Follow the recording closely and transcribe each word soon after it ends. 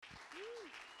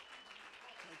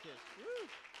Thank you. Woo!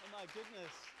 Oh my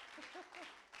goodness.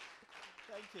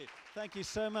 Thank you. Thank you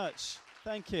so much.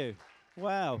 Thank you.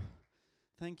 Wow.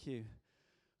 Thank you.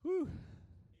 Woo.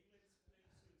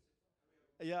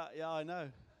 Yeah, I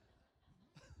know.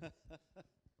 Actually.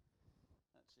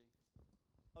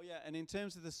 Oh yeah, and in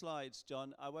terms of the slides,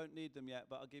 John, I won't need them yet,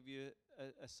 but I'll give you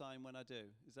a sign when I do.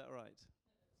 Is that all right? That's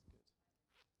good.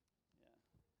 Yeah.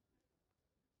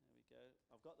 There we go.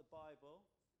 I've got the Bible.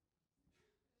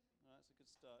 Oh, that's a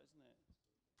good start, isn't it?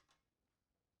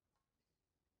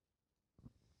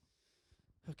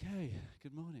 Okay.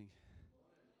 Good morning.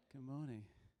 Good morning.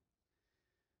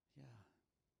 Yeah.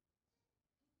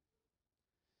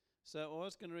 So I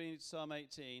was going to read Psalm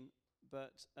 18,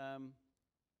 but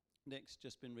Nick's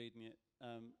just been reading it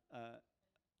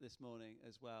this morning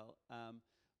as well.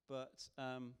 But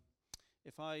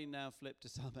if I now flip to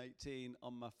Psalm 18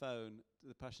 on my phone,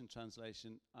 the Passion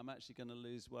Translation, I'm actually going to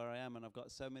lose where I am, and I've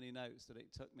got so many notes that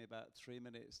it took me about 3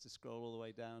 minutes to scroll all the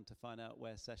way down to find out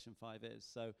where session 5 is.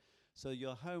 So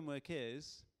your homework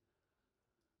is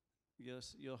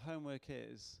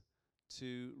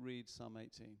to read Psalm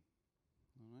 18.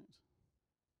 All right.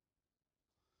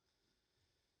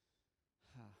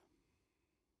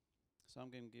 So I'm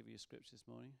going to give you a scripture this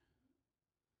morning.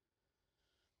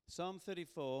 Psalm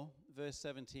 34, verse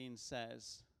 17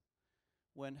 says,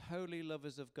 "When holy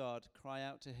lovers of God cry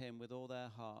out to him with all their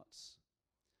hearts,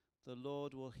 the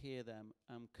Lord will hear them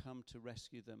and come to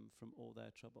rescue them from all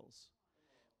their troubles."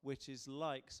 Which is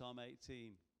like Psalm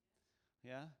 18.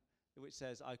 Yeah? Which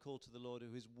says, "I call to the Lord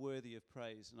who is worthy of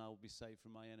praise, and I will be saved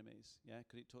from my enemies." Yeah?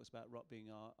 Because it talks about rock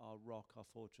being our rock, our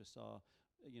fortress, our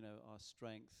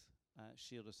strength,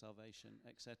 shield of salvation,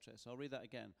 etc. So I'll read that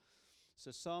again. So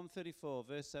Psalm 34,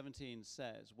 verse 17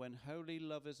 says, "When holy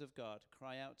lovers of God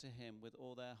cry out to him with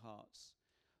all their hearts,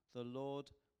 the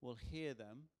Lord will hear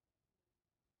them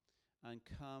and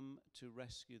come to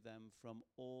rescue them from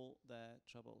all their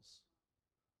troubles."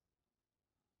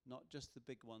 Not just the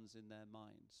big ones in their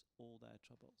minds, all their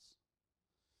troubles.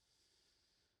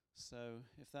 So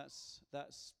if that's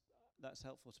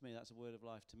helpful to me, that's a word of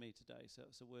life to me today. So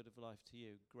it's a word of life to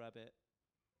you. Grab it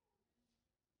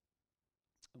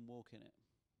and walk in it.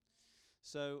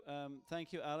 So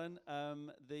thank you, Alan.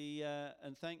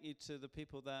 And thank you to the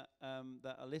people that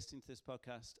are listening to this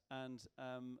podcast, and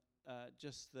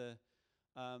just the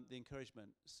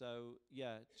encouragement. So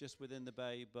yeah, just within the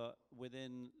Bay, but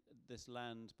within this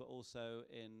land, but also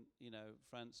in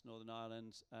France, Northern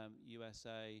Ireland,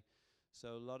 USA.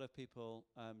 So a lot of people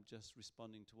just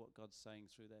responding to what God's saying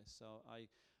through this. So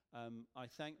I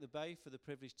thank the Bay for the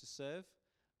privilege to serve.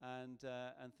 And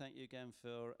thank you again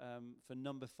for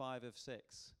number 5 of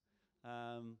 6.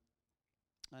 And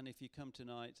if you come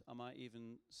tonight, I might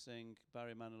even sing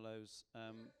Barry Manilow's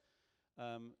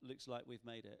 "Looks Like We've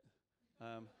Made It."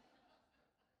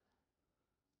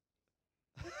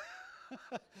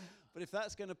 But if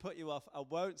that's going to put you off, I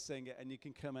won't sing it, and you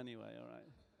can come anyway. All right.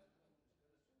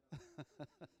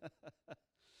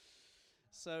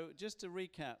 So just to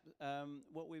recap,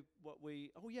 what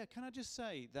we. Oh yeah, can I just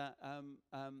say that?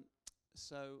 I'm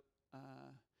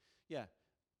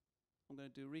going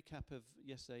to do a recap of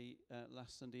yesterday,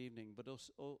 last Sunday evening, but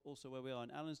also where we are.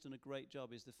 And Alan's done a great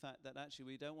job. Is the fact that actually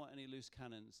we don't want any loose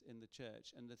cannons in the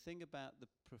church. And the thing about the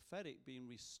prophetic being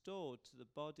restored to the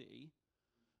body,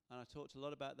 and I talked a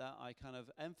lot about that. I kind of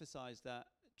emphasized that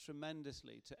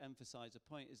tremendously to emphasize a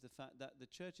point, is the fact that the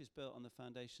church is built on the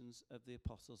foundations of the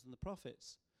apostles and the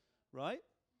prophets, right?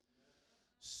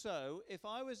 So if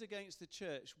I was against the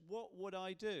church, what would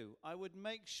I do? I would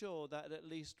make sure that at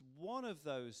least one of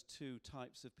those two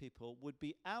types of people would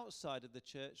be outside of the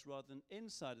church rather than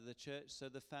inside of the church, so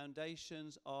the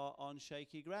foundations are on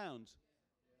shaky ground.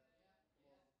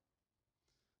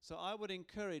 So I would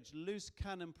encourage loose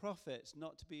cannon prophets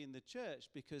not to be in the church,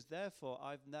 because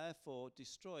I've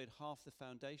destroyed half the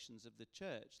foundations of the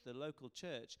church, the local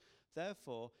church.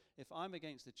 Therefore, if I'm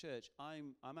against the church,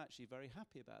 I'm actually very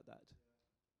happy about that.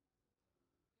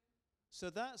 So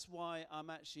that's why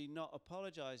I'm actually not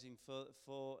apologizing for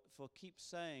keep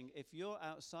saying, if you're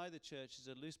outside the church as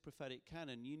a loose prophetic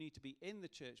canon, you need to be in the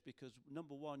church, because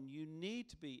number one, you need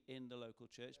to be in the local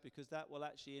church, because that will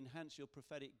actually enhance your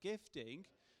prophetic gifting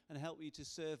and help you to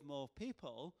serve more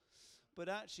people. But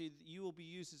actually, you will be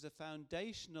used as a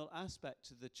foundational aspect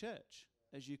to the church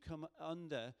as you come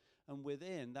under and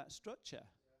within that structure.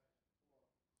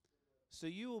 So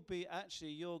you will be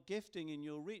actually, your gifting and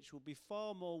your reach will be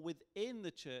far more within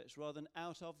the church rather than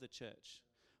out of the church.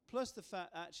 Plus the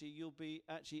fact actually you'll be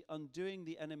actually undoing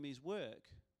the enemy's work,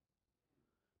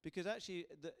 Because actually,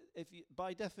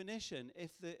 by definition,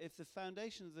 if the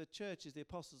foundation of the church is the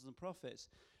apostles and prophets,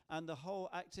 and the whole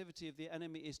activity of the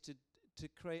enemy is to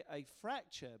create a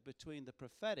fracture between the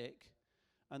prophetic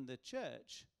and the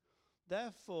church,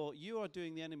 therefore you are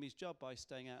doing the enemy's job by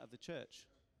staying out of the church.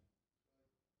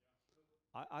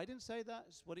 I didn't say that.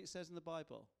 It's what it says in the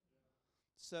Bible.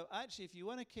 So actually, if you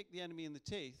want to kick the enemy in the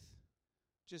teeth,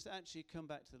 just actually come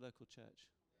back to the local church.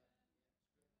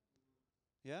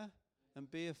 Yeah? And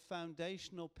be a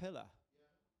foundational pillar.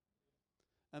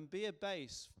 And be a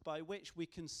base by which we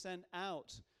can send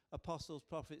out apostles,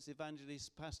 prophets, evangelists,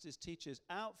 pastors, teachers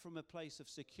out from a place of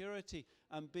security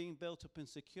and being built up and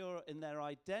secure in their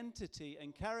identity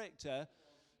and character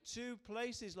to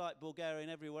places like Bulgaria and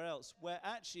everywhere else, where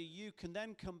actually you can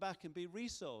then come back and be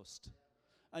resourced.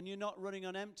 And you're not running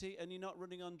on empty, and you're not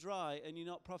running on dry, and you're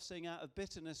not prophesying out of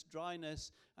bitterness,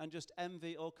 dryness, and just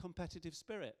envy or competitive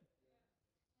spirit.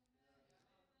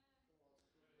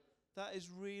 That is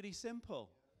really simple.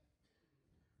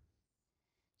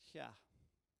 Yeah.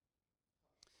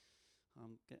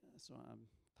 That's right,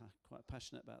 I'm quite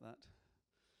passionate about that.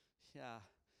 Yeah.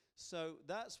 So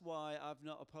that's why I've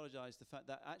not apologized the fact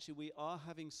that actually we are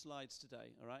having slides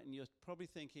today, all right? And you're probably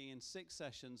thinking in 6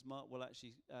 sessions, Mark will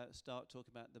actually start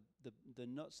talking about the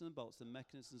nuts and the bolts, the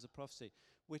mechanisms of prophecy,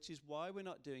 which is why we're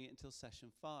not doing it until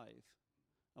session 5.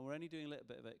 And we're only doing a little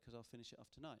bit of it because I'll finish it off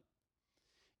tonight.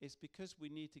 It's because we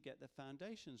need to get the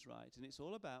foundations right, and it's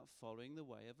all about following the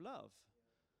way of love.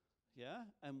 Yeah?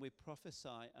 And we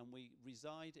prophesy and we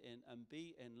reside in and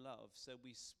be in love. So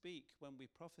we speak, when we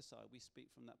prophesy, we speak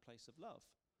from that place of love.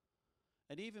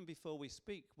 And even before we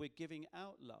speak, we're giving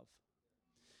out love.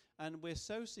 And we're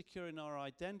so secure in our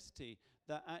identity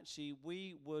that actually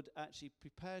we would actually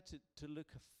prepare to look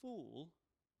a fool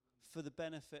for the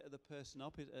benefit of the person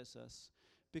opposite us,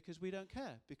 because we don't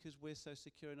care, because we're so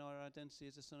secure in our identity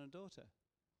as a son and daughter.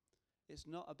 It's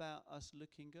not about us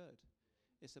looking good.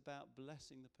 It's about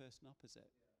blessing the person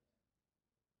opposite.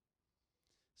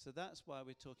 So that's why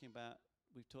we've talked about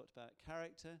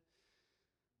character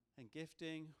and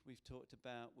gifting. We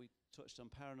touched on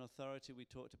power and authority. We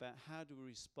talked about how do we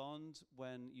respond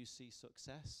when you see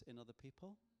success in other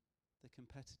people, the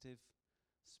competitive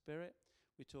spirit.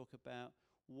 We talk about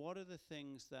what are the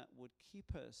things that would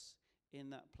keep us in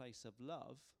that place of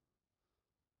love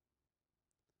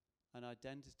and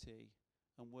identity,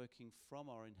 and working from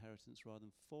our inheritance rather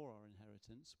than for our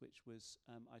inheritance, which was,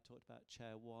 I talked about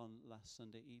chair 1 last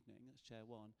Sunday evening. That's chair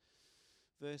 1.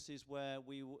 Verses where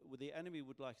the enemy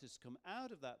would like us to come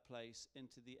out of that place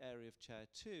into the area of chair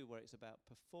 2, where it's about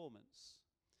performance.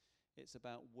 It's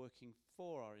about working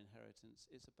for our inheritance.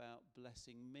 It's about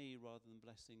blessing me rather than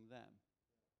blessing them.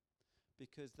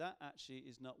 Because that actually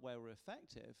is not where we're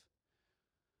effective.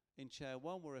 In chair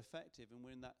 1, we're effective, and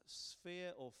we're in that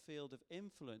sphere or field of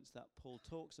influence that Paul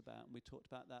talks about, and we talked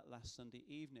about that last Sunday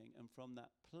evening. And from that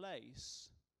place,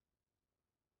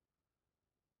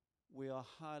 we are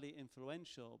highly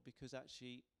influential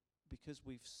because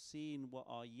we've seen what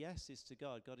our yes is to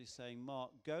God. God is saying,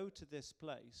 Mark, go to this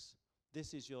place.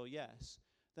 This is your yes.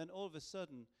 Then all of a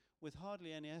sudden, with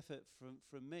hardly any effort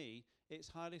from me, it's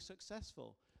highly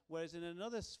successful. Whereas in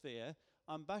another sphere,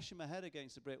 I'm bashing my head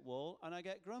against a brick wall, and I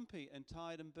get grumpy and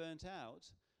tired and burnt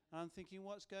out. And I'm thinking,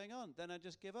 what's going on? Then I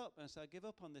just give up. And so I give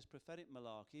up on this prophetic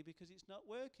malarkey because it's not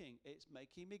working. It's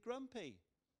making me grumpy.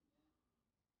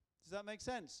 Does that make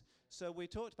sense? So we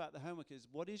talked about the homework is,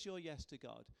 what is your yes to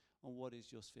God? And what is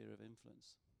your sphere of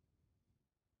influence?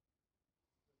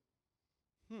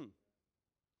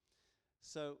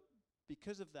 So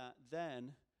because of that,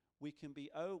 then we can be,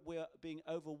 we're being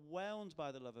overwhelmed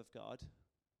by the love of God,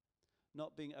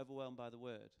 not being overwhelmed by the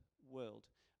world.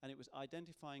 And it was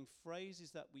identifying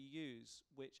phrases that we use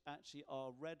which actually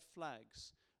are red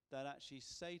flags that actually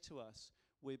say to us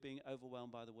we're being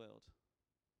overwhelmed by the world.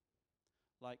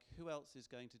 Like, who else is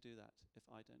going to do that if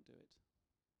I don't do it?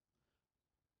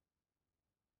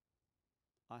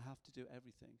 I have to do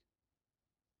everything.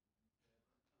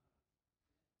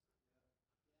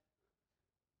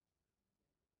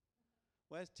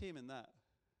 Where's Tim in that?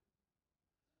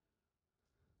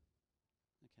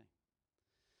 Okay.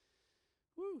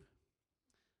 Woo.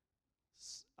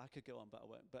 I could go on, but I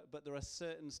won't. But there are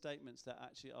certain statements that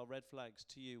actually are red flags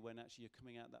to you when actually you're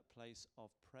coming out that place of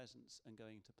presence and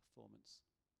going into performance.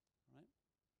 Right?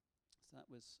 So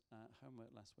that was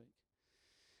homework last week.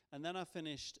 And then I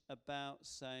finished about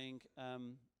saying,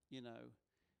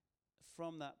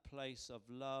 from that place of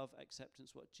love,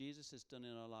 acceptance, what Jesus has done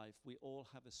in our life, we all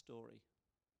have a story.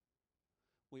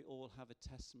 We all have a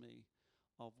testimony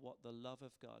of what the love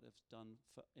of God has done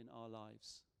in our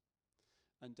lives.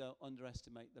 And don't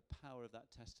underestimate the power of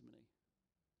that testimony.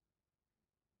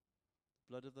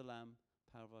 Blood of the Lamb,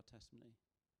 power of our testimony.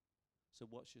 So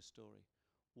what's your story?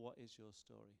 What is your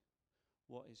story?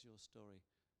 What is your story?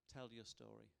 Tell your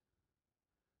story.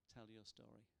 Tell your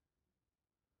story.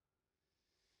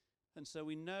 And so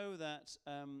we know that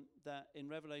that in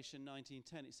Revelation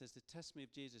 19:10 it says the testimony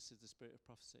of Jesus is the spirit of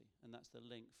prophecy, and that's the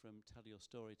link from tell your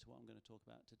story to what I'm going to talk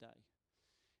about today.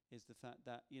 Is the fact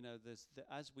that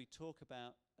as we talk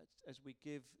about, as we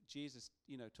give Jesus,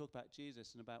 talk about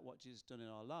Jesus and about what Jesus done in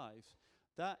our life,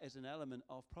 that is an element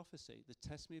of prophecy. The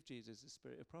testimony of Jesus is the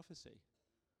spirit of prophecy.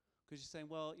 Because you're saying,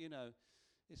 well,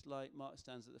 it's like Mark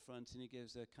stands at the front and he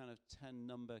gives a kind of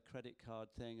 10-number credit card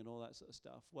thing and all that sort of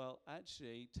stuff. Well,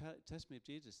 actually, testimony of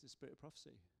Jesus is the spirit of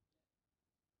prophecy.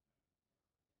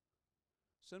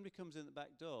 Somebody comes in the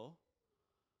back door,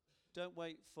 don't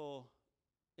wait for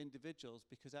individuals,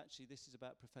 because actually this is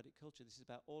about prophetic culture. This is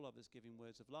about all of us giving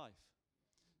words of life.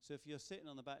 So if you're sitting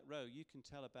on the back row, you can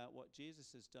tell about what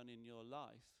Jesus has done in your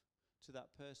life to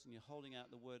that person. You're holding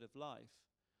out the word of life.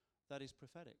 That is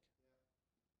prophetic.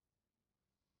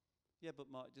 Yeah,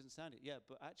 but Mark, it doesn't sound it. Yeah,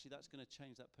 but actually that's going to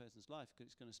change that person's life, because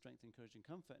it's going to strengthen, encourage, and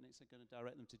comfort, and it's going to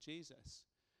direct them to Jesus,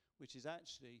 which is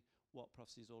actually what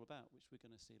prophecy is all about, which we're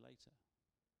going to see later.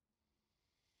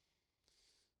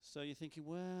 So you're thinking,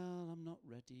 well, I'm not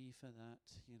ready for that.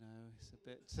 It's a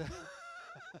bit,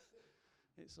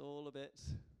 it's all a bit,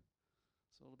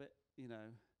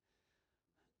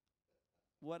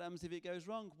 What happens if it goes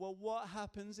wrong? Well, what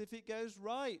happens if it goes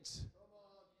right?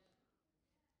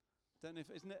 Don't know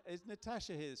if is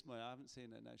Natasha here this morning? I haven't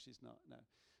seen her. No, she's not. No,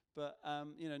 but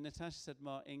Natasha said,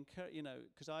 Mark,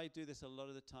 because I do this a lot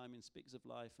of the time in Speakers of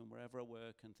Life and wherever I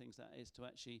work and things, that is to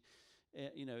actually,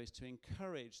 is to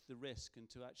encourage the risk and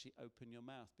to actually open your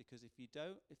mouth, because if you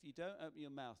don't open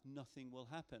your mouth, nothing will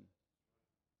happen.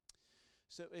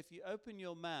 So if you open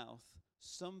your mouth,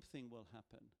 something will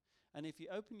happen, and if you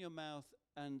open your mouth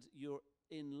and you're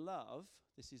in love,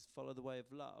 this is follow the way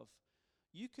of love.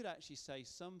 You could actually say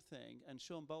something, and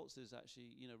Sean Boltz is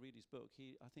actually, read his book.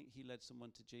 I think he led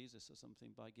someone to Jesus or something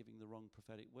by giving the wrong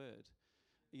prophetic word,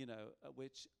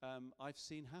 which I've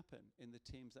seen happen in the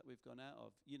teams that we've gone out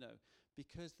of,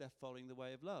 because they're following the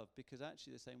way of love. Because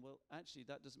actually they're saying, well, actually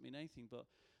that doesn't mean anything, but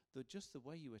just the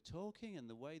way you were talking and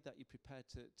the way that you prepared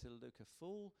to look a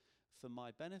fool for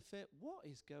my benefit, what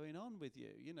is going on with you?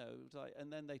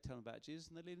 And then they tell them about Jesus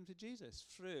and they lead them to Jesus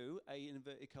through a, in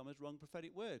inverted commas, wrong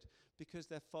prophetic word, because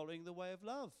they're following the way of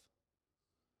love.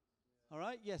 Yeah. All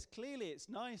right? Yes, clearly it's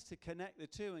nice to connect the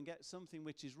two and get something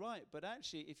which is right, but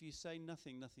actually if you say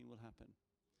nothing, nothing will happen.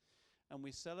 And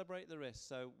we celebrate the risk.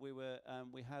 So we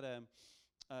had a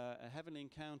Heavenly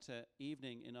Encounter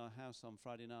evening in our house on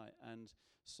Friday night, and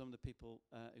some of the people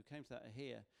who came to that are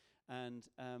here, and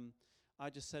I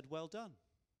just said, well done.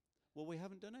 Well, we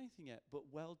haven't done anything yet, but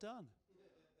well done.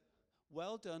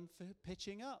 Well done for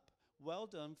pitching up. Well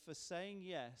done for saying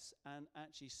yes and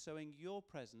actually sowing your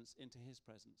presence into his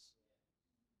presence.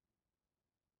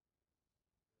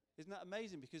 Isn't that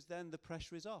amazing? Because then the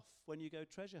pressure is off. When you go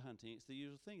treasure hunting, it's the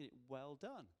usual thing. Well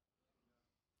done.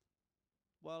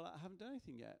 Well, I haven't done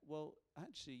anything yet. Well,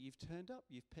 actually, you've turned up.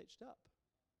 You've pitched up.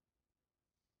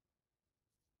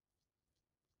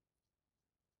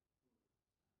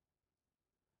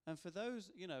 And for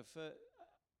those,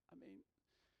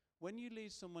 when you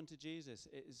lead someone to Jesus,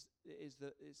 it's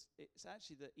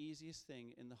actually the easiest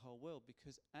thing in the whole world,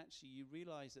 because actually you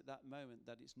realize at that moment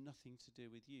that it's nothing to do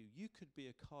with you. You could be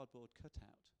a cardboard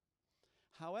cutout.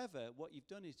 However, what you've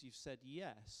done is you've said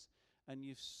yes, and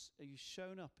you've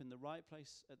shown up in the right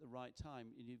place at the right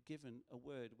time, and you've given a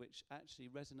word which actually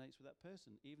resonates with that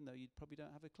person, even though you probably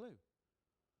don't have a clue.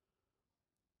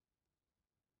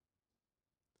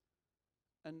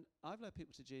 And I've led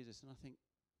people to Jesus, and I think,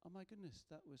 oh my goodness,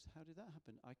 how did that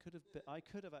happen? I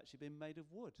could have actually been made of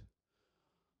wood,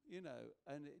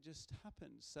 and it just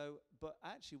happened. So, but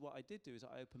actually what I did do is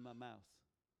I opened my mouth.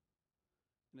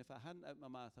 And if I hadn't opened my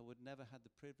mouth, I would never had the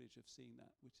privilege of seeing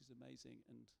that, which is amazing.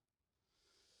 And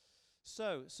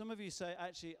so some of you say,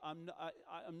 actually, I'm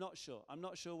not sure. I'm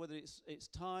not sure whether it's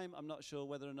time. I'm not sure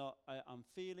whether or not I'm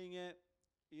feeling it.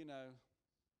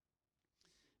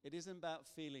 It isn't about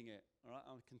feeling it, all right?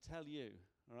 I can tell you,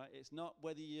 all right? It's not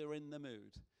whether you're in the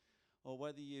mood or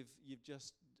whether you've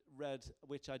just read,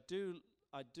 which I do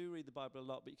read the Bible a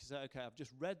lot, but you can say, okay, I've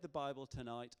just read the Bible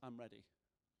tonight, I'm ready.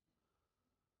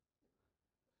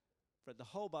 I've read the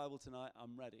whole Bible tonight,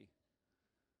 I'm ready.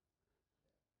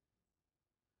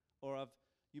 Or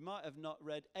you might have not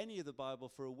read any of the Bible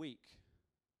for a week.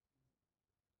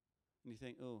 And you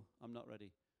think, oh, I'm not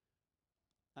ready.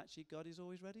 Actually, God is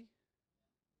always ready.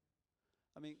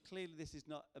 I mean, clearly this is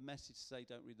not a message to say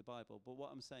don't read the Bible, but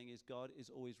what I'm saying is God is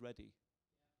always ready.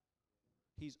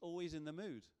 He's always in the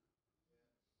mood.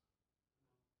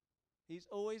 He's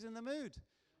always in the mood.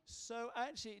 So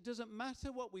actually, it doesn't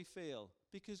matter what we feel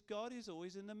because God is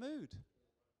always in the mood.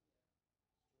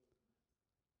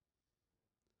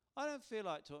 I don't feel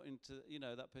like talking to,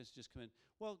 that person just come in.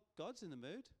 Well, God's in the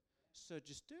mood, so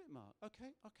just do it, Mark.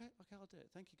 Okay, I'll do it.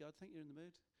 Thank you, God. Think you're in the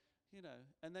mood.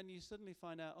 And then you suddenly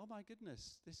find out, oh my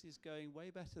goodness, this is going way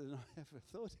better than I ever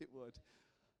thought it would.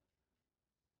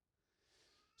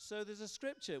 So there's a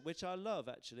scripture which I love,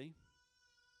 actually.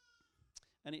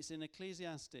 And it's in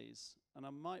Ecclesiastes, and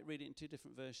I might read it in two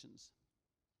different versions.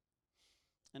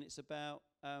 And it's about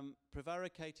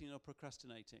prevaricating or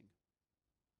procrastinating.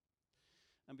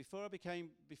 And before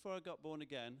I got born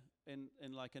again, in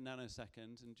like a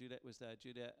nanosecond, and Juliet was there.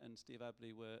 Juliet and Steve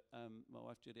Abley were, my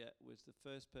wife Juliet was the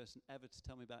first person ever to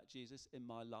tell me about Jesus in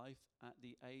my life at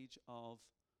the age of,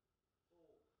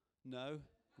 no,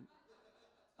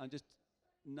 I'm just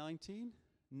 19.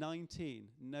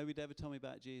 Nobody ever told me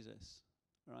about Jesus.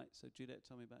 All right, so Juliet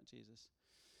told me about Jesus.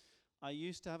 I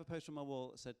used to have a poster on my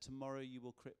wall that said, tomorrow you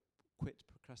will quit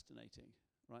procrastinating,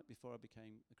 right, before I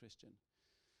became a Christian.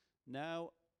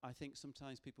 Now, I think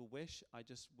sometimes people wish I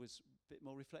just was a bit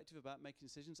more reflective about making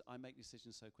decisions. I make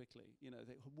decisions so quickly,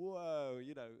 think, whoa,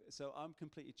 so I'm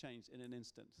completely changed in an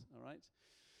instant, all right?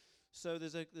 So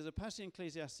there's a passage in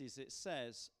Ecclesiastes that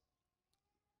says,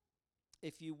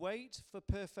 if you wait for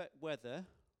perfect weather,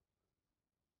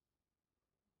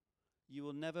 you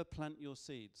will never plant your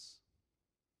seeds.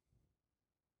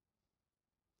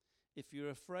 If you're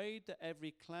afraid that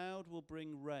every cloud will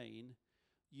bring rain,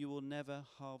 you will never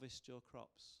harvest your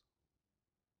crops.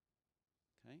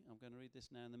 Okay, I'm going to read this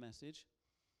now in the message.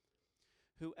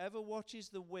 Whoever watches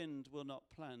the wind will not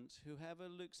plant. Whoever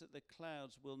looks at the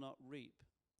clouds will not reap.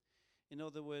 In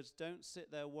other words, don't sit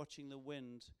there watching the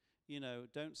wind.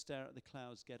 Don't stare at the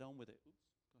clouds. Get on with it.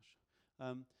 Oops,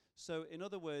 gosh. So in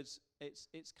other words,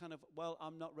 it's kind of, well,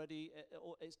 I'm not ready.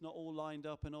 It's not all lined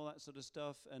up and all that sort of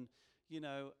stuff. And,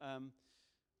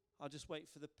 I'll just wait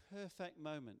for the perfect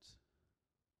moment.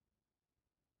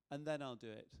 And then I'll do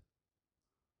it.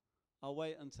 I'll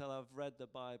wait until I've read the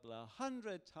Bible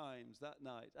 100 times that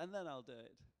night, and then I'll do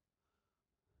it.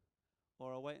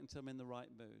 Or I'll wait until I'm in the right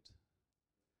mood.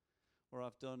 Or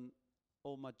I've done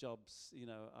all my jobs,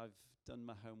 I've done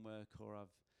my homework, or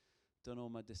I've done all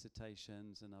my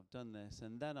dissertations, and I've done this,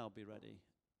 and then I'll be ready.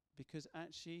 Because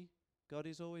actually, God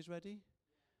is always ready.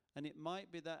 And it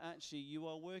might be that actually you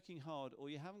are working hard, or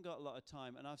you haven't got a lot of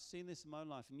time, and I've seen this in my own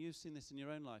life, and you've seen this in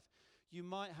your own life. You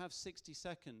might have 60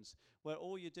 seconds where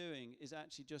all you're doing is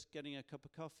actually just getting a cup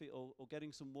of coffee or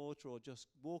getting some water or just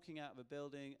walking out of a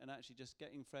building and actually just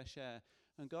getting fresh air.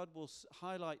 And God will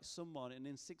highlight someone, and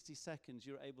in 60 seconds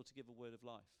you're able to give a word of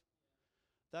life.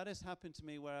 That has happened to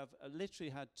me where I've literally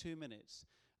had 2 minutes.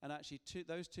 And actually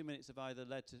those 2 minutes have either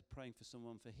led to praying for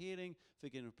someone for healing, for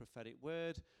giving a prophetic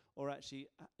word, or actually,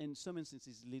 in some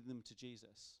instances, leading them to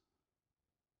Jesus.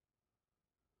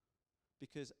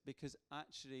 Because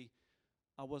actually,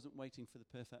 I wasn't waiting for the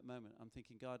perfect moment. I'm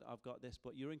thinking, God, I've got this,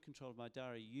 but you're in control of my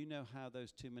diary. You know how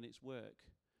those 2 minutes work,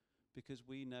 because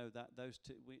we know that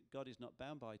God is not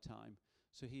bound by time.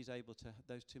 So he's able to,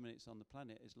 those 2 minutes on the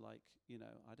planet is like,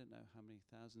 I don't know how many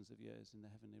thousands of years in the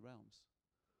heavenly realms,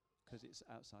 because it's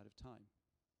outside of time.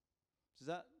 Does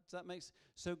that make sense?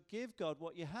 So give God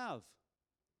what you have.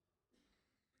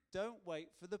 Don't wait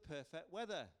for the perfect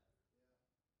weather.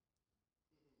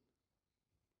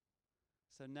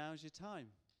 So now's your time.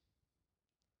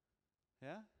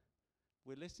 Yeah?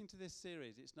 We're listening to this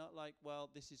series. It's not like, well,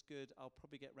 this is good. I'll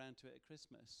probably get round to it at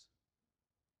Christmas.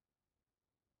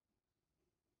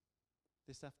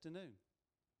 This afternoon,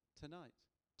 tonight,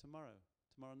 tomorrow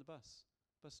on the bus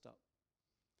stop.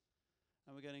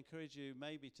 And we're going to encourage you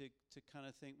maybe to kind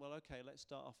of think, well, okay, let's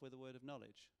start off with a word of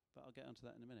knowledge. But I'll get onto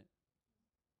that in a minute.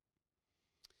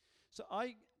 So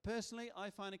I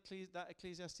find that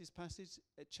Ecclesiastes passage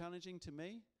challenging to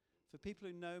me. For people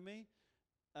who know me,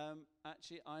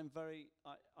 actually I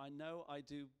know I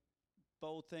do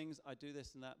bold things, I do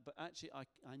this and that, but actually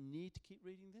I need to keep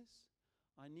reading this.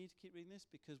 I need to keep reading this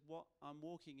because what I'm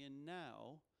walking in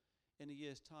now, in a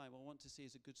year's time, I want to see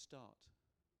as a good start.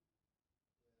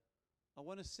 I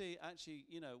want to see actually,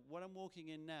 what I'm walking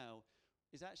in now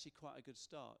is actually quite a good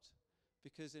start.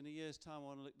 Because in a year's time, I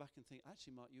want to look back and think,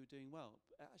 actually, Mark, you were doing well.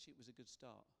 But actually, it was a good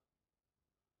start.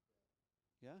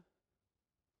 Yeah?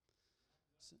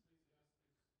 So,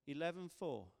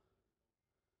 11:4.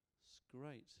 It's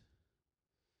great.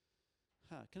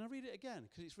 Can I read it again?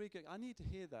 Because it's really good. I need to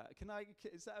hear that.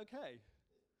 Is that okay?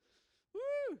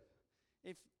 Woo!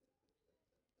 If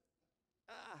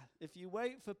if you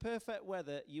wait for perfect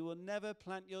weather, you will never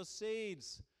plant your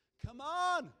seeds. Come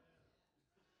on.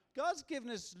 God's given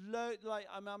us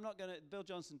I'm not going to. Bill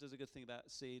Johnson does a good thing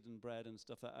about seed and bread and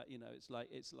stuff like that. You know, it's like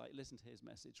listen to his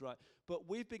message, right? But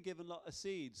we've been given a lot of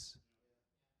seeds.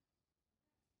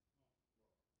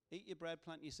 Eat your bread,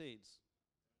 plant your seeds.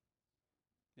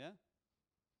 Yeah.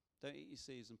 Don't eat your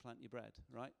seeds and plant your bread,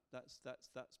 right? That's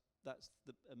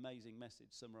the amazing message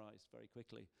summarized very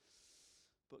quickly.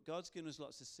 But God's given us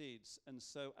lots of seeds, and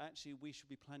so actually we should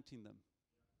be planting them.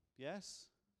 Yes?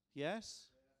 Yes?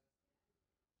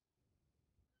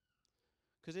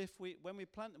 Because when we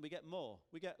plant them, we get more.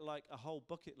 We get like a whole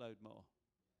bucket load more.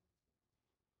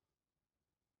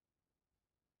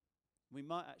 We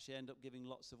might actually end up giving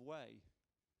lots away.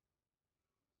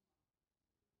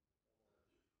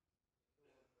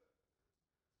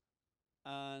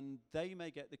 And they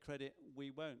may get the credit,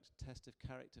 we won't. Test of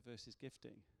character versus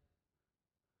gifting.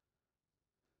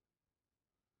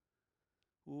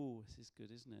 Ooh, this is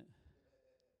good, isn't it?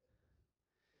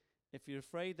 If you're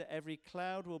afraid that every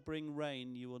cloud will bring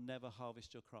rain, you will never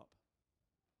harvest your crop.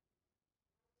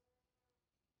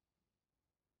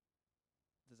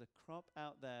 There's a crop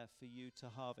out there for you to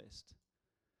harvest.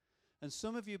 And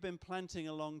some of you have been planting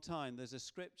a long time. There's a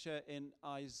scripture in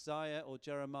Isaiah or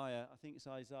Jeremiah. I think it's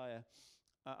Isaiah.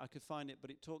 I could find it, but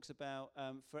it talks about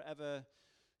forever.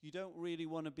 You don't really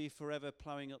want to be forever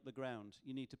plowing up the ground.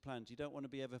 You need to plant. You don't want to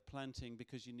be ever planting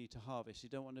because you need to harvest. You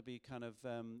don't want to be kind of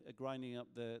grinding up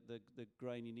the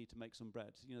grain you need to make some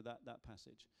bread. You know, that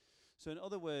passage. So in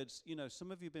other words, you know,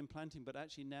 some of you have been planting, but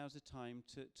actually now's the time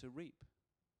to reap.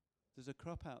 There's a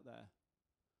crop out there.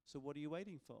 So what are you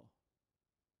waiting for?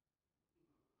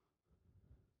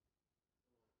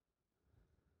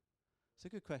 It's a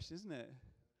good question, isn't it?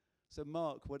 So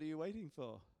Mark, what are you waiting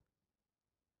for?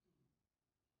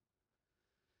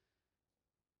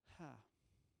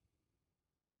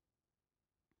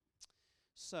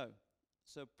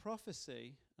 So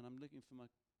prophecy, and I'm looking for my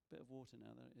bit of water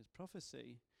now. There it is.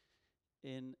 Prophecy,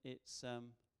 in its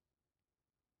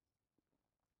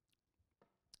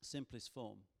simplest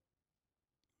form,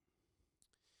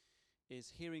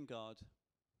 is hearing God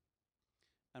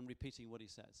and repeating what He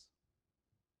says.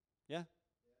 Yeah,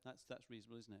 that's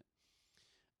reasonable, isn't it?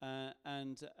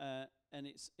 And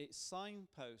it's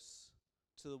signposts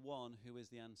to the one who is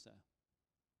the answer.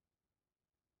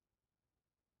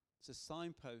 It's a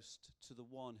signpost to the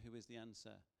one who is the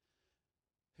answer,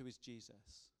 who is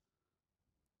Jesus.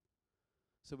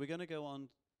 So we're going to go on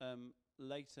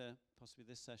later, possibly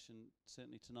this session,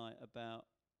 certainly tonight, about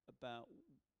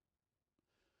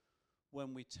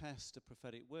when we test a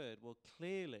prophetic word. Well,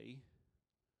 clearly,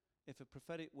 if a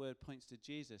prophetic word points to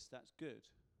Jesus, that's good.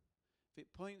 If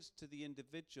it points to the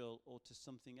individual or to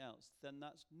something else, then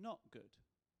that's not good.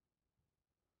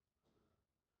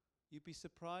 You'd be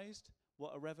surprised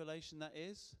what a revelation that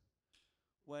is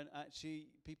when actually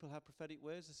people have prophetic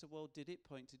words. They say, well, did it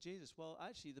point to Jesus? Well,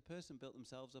 actually, the person built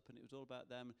themselves up and it was all about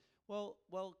them.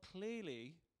 Well,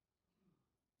 clearly,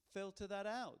 filter that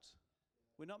out.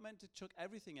 We're not meant to chuck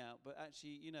everything out, but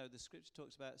actually, you know, the scripture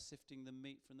talks about sifting the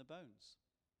meat from the bones.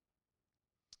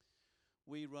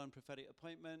 We run prophetic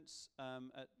appointments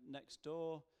at Next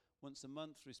Door once a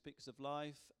month through Speakers of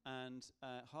Life, and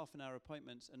half-an-hour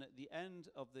appointments. And at the end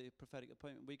of the prophetic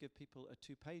appointment, we give people a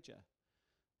 2-pager,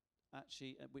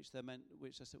 actually, which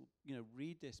I said, you know,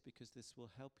 read this because this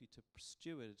will help you to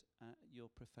steward your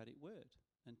prophetic word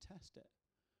and test it.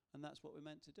 And that's what we're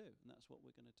meant to do, and that's what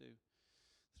we're going to do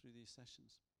through these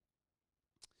sessions.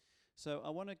 So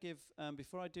I want to give,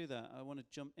 before I do that, I want to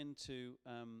jump into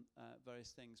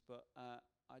various things, but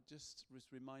I just was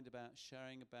reminded about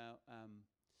sharing about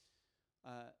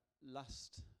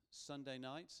last Sunday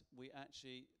night. We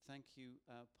actually, thank you,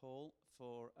 Paul,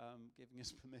 for giving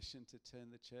us permission to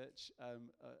turn the church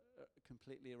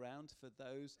completely around. For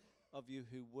those of you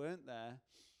who weren't there,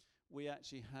 we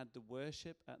actually had the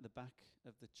worship at the back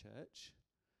of the church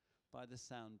by the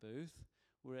sound booth.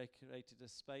 We created a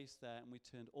space there, and we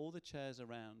turned all the chairs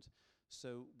around,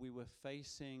 so we were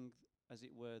facing, as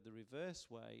it were, the reverse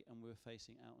way, and we were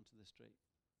facing out onto the street.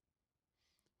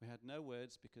 We had no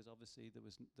words because obviously there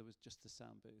was just the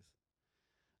sound booth,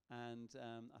 and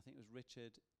I think it was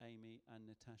Richard, Amy, and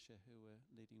Natasha who were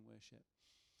leading worship.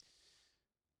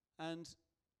 And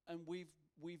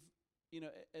we've you know,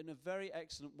 in a very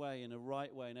excellent way, in a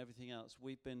right way, and everything else,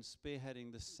 we've been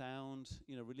spearheading the sound,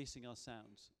 you know, releasing our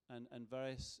sound. And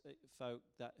various folk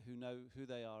that who know who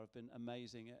they are have been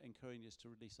amazing at encouraging us to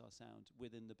release our sound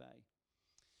within the Bay.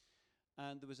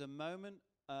 And there was a moment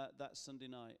that Sunday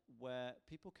night where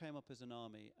people came up as an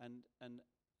army, and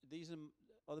these are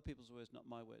other people's words, not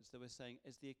my words. They were saying,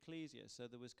 as the ecclesia, so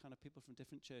there was kind of people from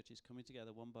different churches coming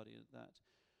together, one body that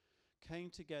came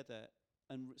together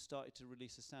and started to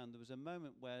release a sound. There was a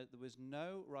moment where there was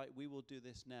no, right, we will do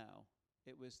this now.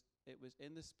 It was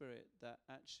in the spirit that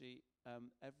actually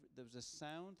there was a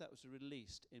sound that was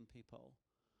released in people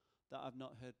that I've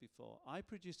not heard before. I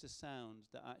produced a sound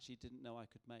that I actually didn't know I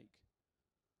could make.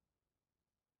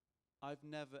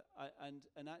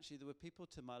 And actually there were people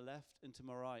to my left and to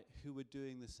my right who were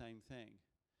doing the same thing.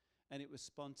 And it was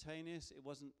spontaneous. It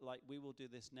wasn't like, we will do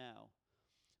this now.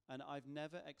 And I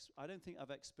don't think I've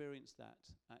experienced that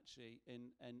actually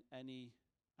in any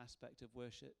aspect of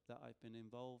worship that I've been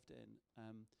involved in.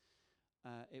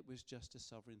 It was just a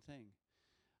sovereign thing.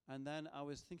 And then I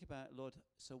was thinking about, Lord,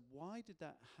 so why did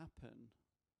that happen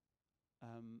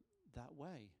that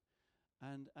way?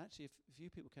 And actually, a few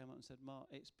people came up and said, Mark,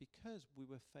 it's because we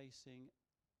were facing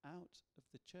out of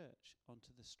the church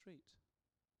onto the street.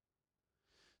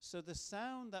 So the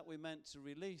sound that we meant to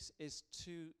release is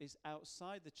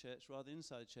outside the church rather than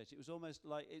inside the church. It was almost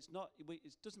like it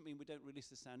doesn't mean we don't release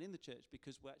the sound in the church,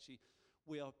 because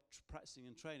we are practicing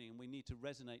and training, and we need to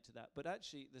resonate to that. But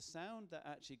actually, the sound that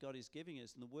actually God is giving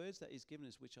us, and the words that He's given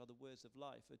us, which are the words of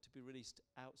life, are to be released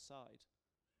outside.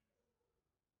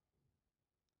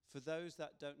 For those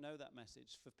that don't know that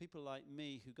message, for people like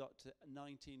me who got to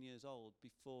 19 years old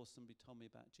before somebody told me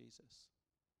about Jesus.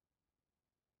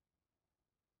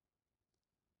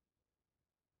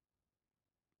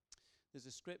 There's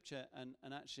a scripture, and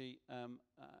actually,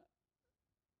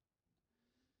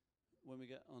 when we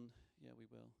get on, we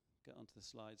will get onto the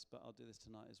slides, but I'll do this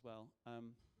tonight as well.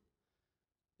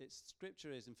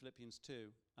 Scripture is in Philippians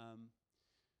 2,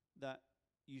 that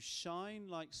you shine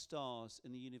like stars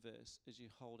in the universe as you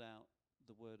hold out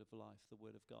the word of life, the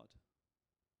word of God.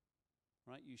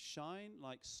 Right? You shine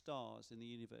like stars in the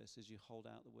universe as you hold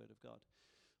out the word of God.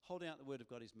 Holding out the word of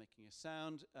God is making a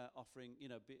sound, offering,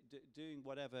 doing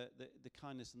whatever the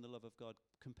kindness and the love of God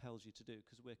compels you to do,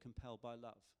 because we're compelled by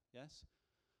love. Yes?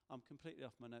 I'm completely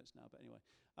off my notes now, but anyway.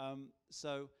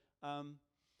 So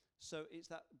it's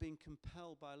that being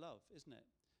compelled by love, isn't it?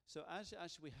 So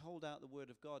as we hold out the word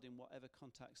of God in whatever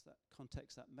context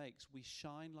that makes, we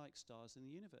shine like stars in the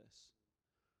universe.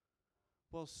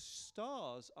 Well,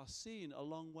 stars are seen a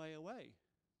long way away.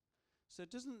 So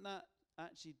doesn't that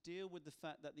actually deal with the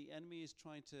fact that the enemy is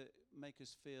trying to make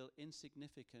us feel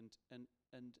insignificant and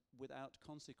without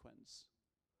consequence?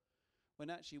 When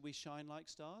actually we shine like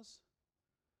stars,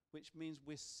 which means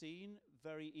we're seen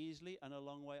very easily and a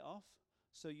long way off.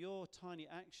 So your tiny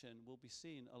action will be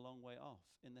seen a long way off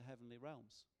in the heavenly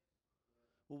realms.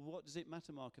 Well, what does it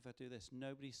matter, Mark, if I do this?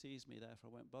 Nobody sees me, therefore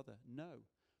I won't bother. No,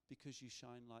 because you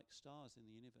shine like stars in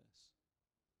the universe.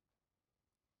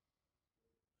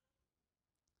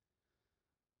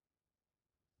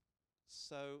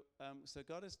 So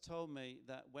God has told me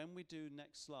that when we do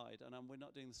next slide, and we're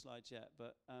not doing the slides yet,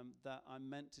 but that I'm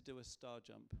meant to do a star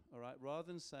jump, all right? Rather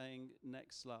than saying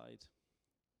next slide,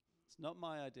 it's not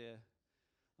my idea.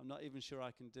 I'm not even sure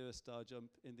I can do a star jump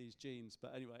in these jeans,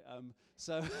 but anyway,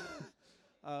 so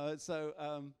I shall.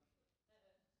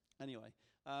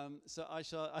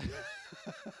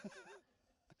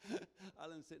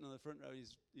 Alan's sitting on the front row.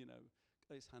 He's,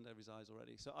 got his hand over his eyes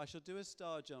already. So I shall do a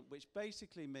star jump, which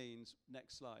basically means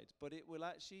next slide. But it will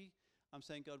actually. I'm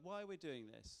saying, God, why are we doing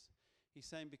this? He's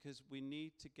saying because we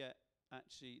need to get.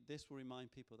 Actually, this will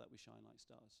remind people that we shine like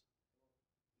stars.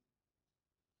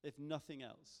 If nothing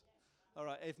else. All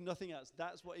right, if nothing else,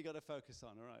 that's what you got to focus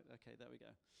on. All right, okay, there we go.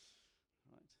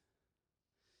 All right.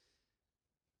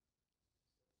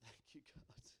 Thank you, God.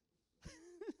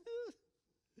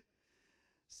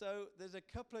 So there's a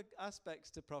couple of aspects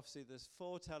to prophecy. There's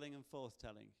foretelling and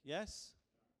forthtelling. Yes?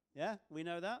 Yeah, we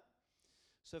know that?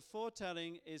 So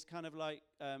foretelling is kind of like,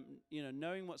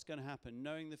 knowing what's going to happen,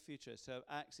 knowing the future. So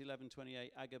Acts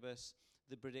 11:28, Agabus,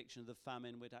 the prediction of the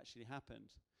famine would actually happen.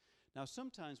 Now,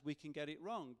 sometimes we can get it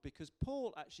wrong, because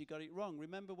Paul actually got it wrong.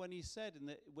 Remember when he said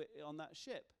on that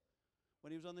ship,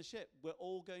 when he was on the ship, we're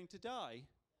all going to die.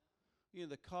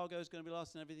 The cargo is going to be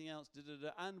lost and everything else,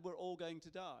 and we're all going to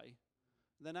die.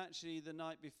 Then actually the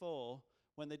night before,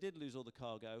 when they did lose all the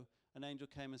cargo, an angel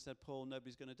came and said, Paul,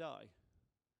 nobody's going to die.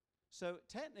 So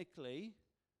technically,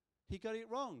 he got it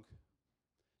wrong.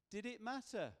 Did it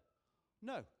matter?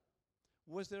 No.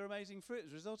 Was there amazing fruit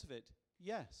as a result of it?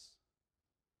 Yes.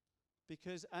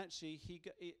 Because actually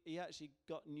he actually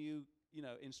got new,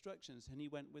 instructions, and he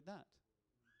went with that.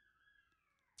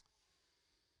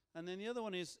 And then the other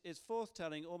one is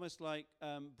forthtelling, almost like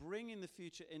bringing the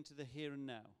future into the here and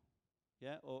now.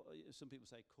 Yeah, or some people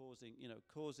say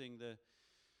causing the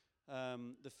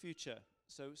future.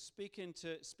 So speak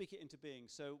it into being.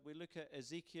 So we look at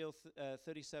Ezekiel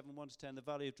 37, 1 to 10, the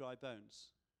valley of dry bones.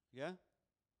 Yeah?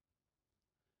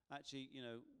 Actually,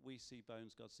 we see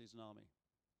bones, God sees an army.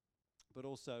 But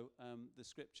also the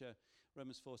scripture,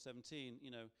 Romans 4:17,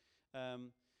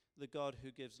 the God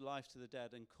who gives life to the dead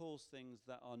and calls things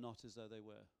that are not as though they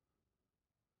were.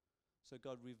 So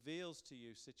God reveals to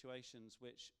you situations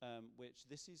which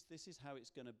this is how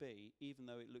it's going to be, even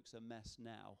though it looks a mess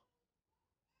now.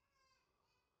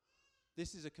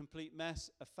 This is a complete mess,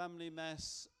 a family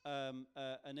mess,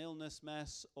 an illness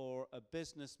mess, or a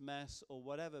business mess, or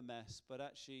whatever mess. But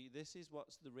actually, this is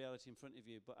what's the reality in front of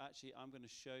you. But actually, I'm going to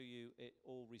show you it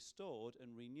all restored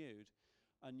and renewed,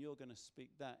 and you're going to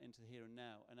speak that into the here and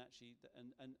now. And actually,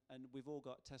 and we've all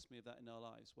got testimony of that in our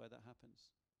lives where that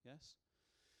happens. Yes.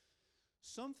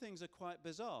 Some things are quite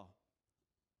bizarre.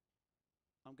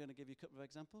 I'm going to give you a couple of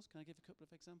examples. Can I give a couple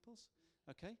of examples?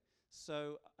 Okay.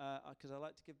 So, because I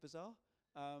like to give bizarre.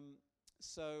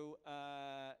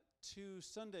 2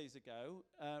 Sundays ago,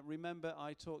 remember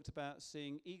I talked about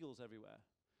seeing eagles everywhere.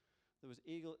 There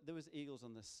was eagles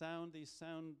on these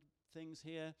sound things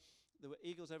here. There were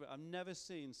eagles everywhere. I've never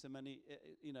seen so many,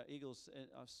 eagles.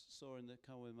 I saw in the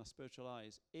car with my spiritual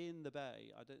eyes in the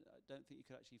bay. I don't think you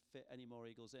could actually fit any more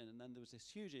eagles in. And then there was this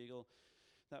huge eagle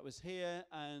that was here,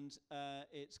 and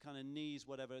its kind of knees,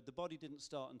 whatever. The body didn't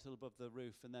start until above the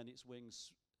roof, and then its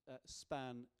wings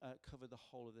covered the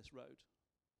whole of this road.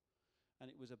 And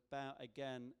it was about,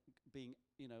 again, being,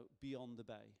 beyond the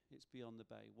bay. It's beyond the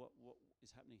bay. What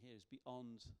is happening here is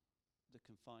beyond the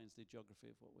confines, the geography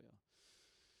of what we are.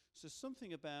 So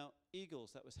something about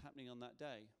eagles that was happening on that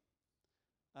day.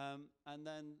 And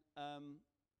then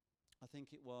I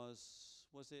think it was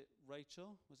it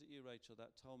Rachel? Was it you, Rachel,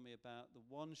 that told me about the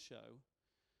one show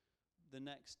the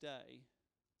next day,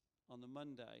 on the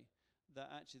Monday, that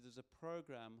actually there's a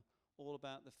program all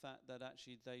about the fact that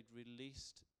actually they'd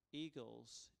released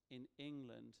eagles in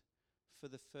England for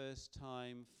the first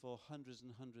time for hundreds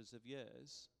and hundreds of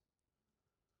years.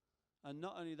 And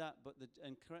not only that,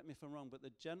 and correct me if I'm wrong, but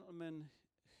the gentleman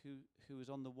who was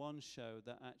on the one show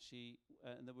that actually,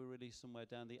 and that were released somewhere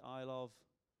down the Isle of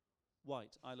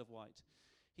Wight,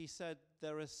 he said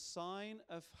they're a sign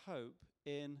of hope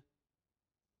in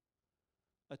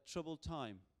a troubled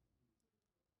time,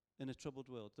 in a troubled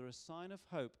world. They're a sign of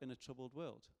hope in a troubled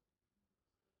world.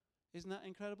 Isn't that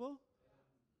incredible?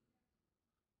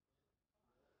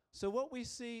 So what we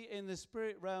see in the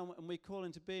spirit realm and we call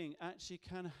into being actually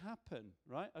can happen,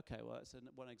 right? Okay, well, that's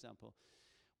one example.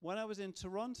 When I was in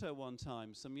Toronto one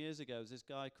time, some years ago, there was this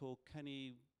guy called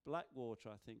Kenny Blackwater,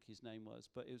 I think his name was.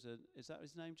 But it was is that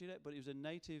his name, Juliet? But he was a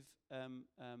native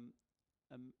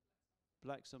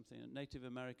black something, a Native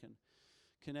American,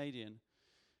 Canadian.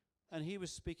 And he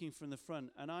was speaking from the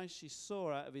front, and I actually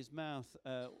saw out of his mouth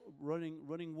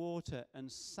running water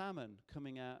and salmon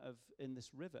coming out in this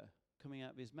river, coming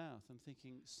out of his mouth. I'm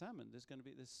thinking, salmon, this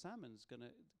salmon's going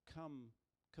to come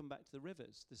back to the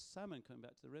rivers. There's salmon coming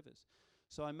back to the rivers.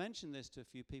 So I mentioned this to a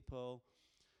few people,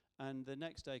 and the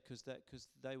next day, because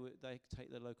they take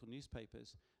their local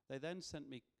newspapers, they then sent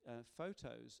me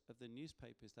photos of the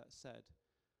newspapers that said,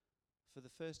 for the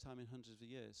first time in hundreds of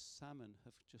years, salmon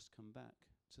have just come back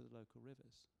to the local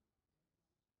rivers.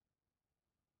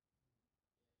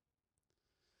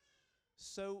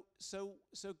 So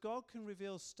God can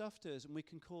reveal stuff to us, and we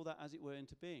can call that, as it were,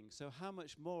 into being. So how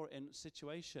much more in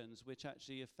situations which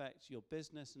actually affect your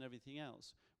business and everything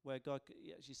else, where God can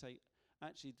actually say,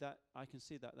 actually, that I can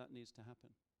see that needs to happen,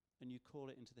 and you call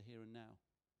it into the here and now.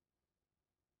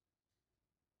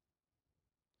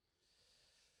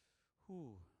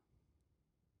 Whew.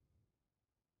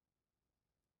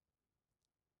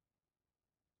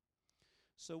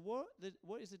 So what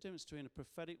is the difference between a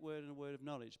prophetic word and a word of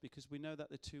knowledge? Because we know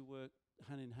that the two work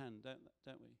hand in hand,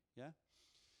 don't we? Yeah?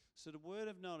 So the word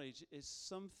of knowledge is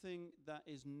something that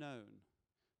is known.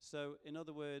 So in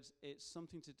other words, it's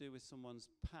something to do with someone's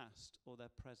past or their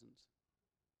present.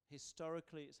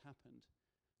 Historically, it's happened.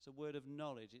 It's a word of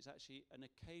knowledge. It's actually an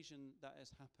occasion that has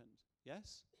happened.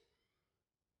 Yes?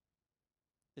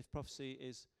 If prophecy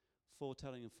is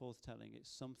foretelling and forthtelling, it's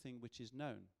something which is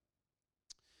known.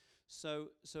 So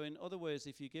in other words,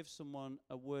 if you give someone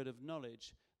a word of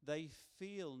knowledge, they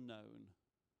feel known.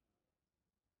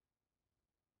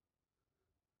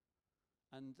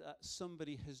 And that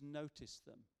somebody has noticed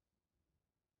them.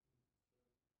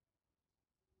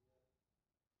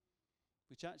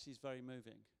 Which actually is very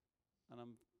moving.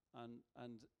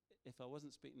 And if I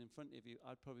wasn't speaking in front of you,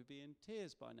 I'd probably be in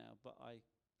tears by now, but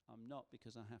I'm not,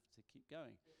 because I have to keep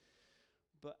going.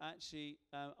 But actually,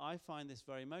 I find this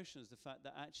very emotional, is the fact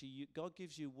that actually God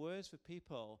gives you words for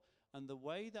people And the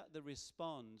way that they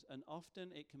respond, and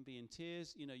often it can be in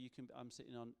tears. I'm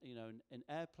sitting on, in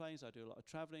airplanes. I do a lot of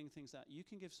traveling, things that you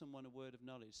can give someone a word of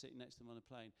knowledge sitting next to them on a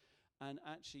plane. And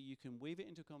actually you can weave it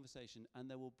into a conversation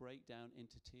and they will break down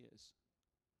into tears.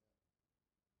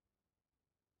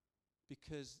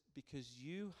 Because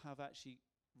you have actually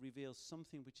revealed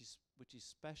something which is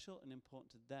special and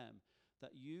important to them,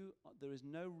 that there is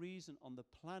no reason on the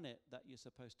planet that you're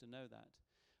supposed to know that.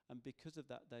 And because of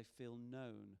that, they feel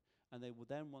known. And they will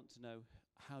then want to know,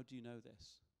 how do you know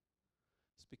this?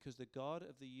 It's because the God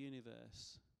of the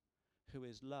universe, who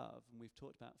is love, and we've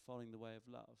talked about following the way of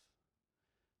love,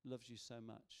 loves you so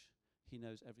much. He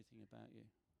knows everything about you.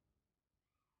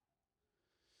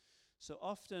 So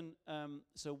often,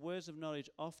 words of knowledge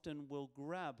often will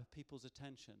grab people's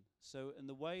attention. So in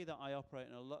the way that I operate,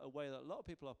 and a way that a lot of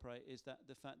people operate, is that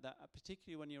the fact that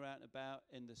particularly when you're out and about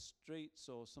in the streets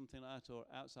or something like that, or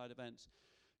outside events,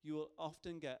 you will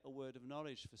often get a word of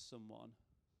knowledge for someone,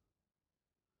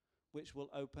 which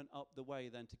will open up the way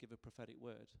then to give a prophetic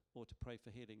word, or to pray for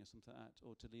healing or something like that,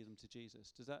 or to lead them to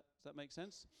Jesus. Does that make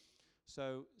sense?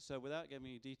 So without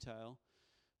giving you detail,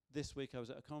 this week I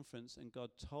was at a conference and God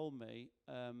told me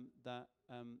that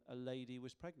a lady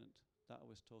was pregnant that I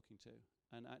was talking to.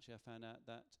 And actually I found out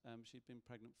that she'd been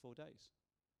pregnant 4 days.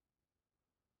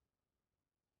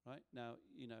 Right? Now,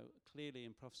 clearly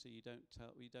in prophecy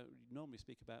we don't normally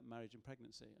speak about marriage and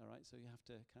pregnancy, all right? So you have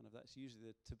to that's usually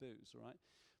the taboos, all right?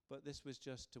 But this was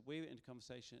just to weave it into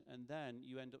conversation, and then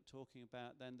you end up talking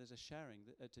about, then there's a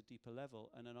sharing at a deeper level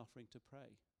and an offering to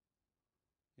pray.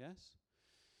 Yes?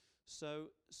 So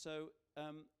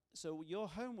your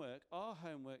homework, our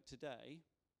homework today,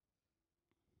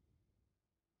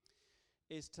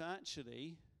 is to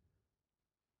actually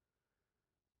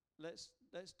let's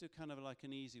do kind of like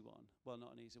an easy one. Well,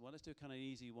 not an easy one. Let's do kind of an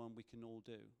easy one we can all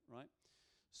do, right?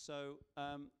 So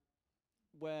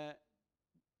where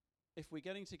if we're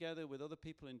getting together with other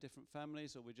people in different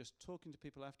families, or we're just talking to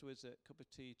people afterwards at cup of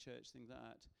tea, church, things like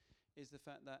that, is the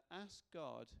fact that ask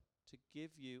God to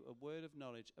give you a word of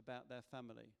knowledge about their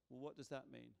family. Well, what does that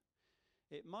mean?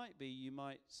 It might be, you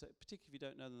might say, particularly if you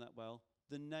don't know them that well,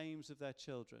 the names of their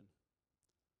children,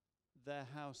 their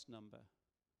house number,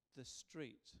 the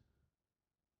street.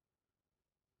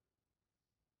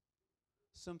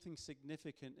 Something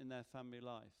significant in their family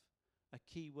life, a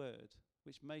key word,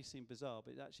 which may seem bizarre,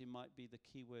 but it actually might be the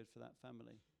key word for that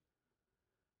family.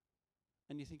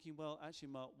 And you're thinking, well, actually,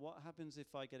 Mark, what happens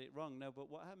if I get it wrong? No, but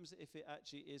what happens if it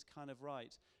actually is kind of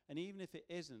right? And even if it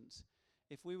isn't,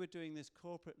 if we were doing this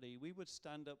corporately, we would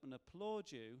stand up and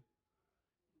applaud you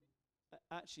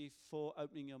actually for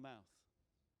opening your mouth.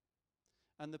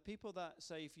 And the people that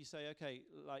say, if you say, okay,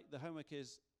 like the homework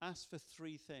is ask for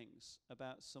 3 things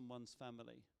about someone's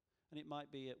family. And it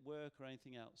might be at work or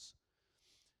anything else.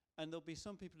 And there'll be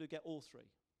some people who get all 3.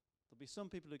 There'll be some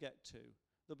people who get 2.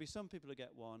 There'll be some people who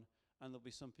get 1. And there'll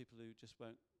be some people who just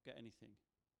won't get anything.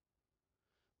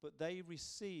 But they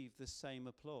receive the same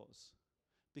applause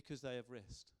because they have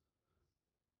risked.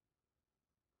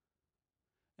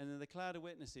 And then the cloud of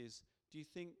witnesses, do you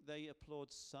think they applaud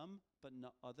some but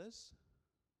not others?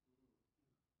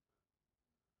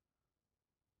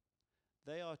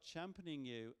 They are championing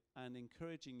you and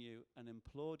encouraging you and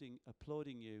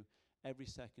applauding you every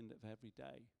second of every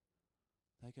day.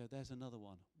 They go, there's another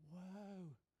one.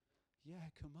 Whoa. Yeah,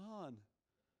 come on.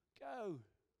 Go.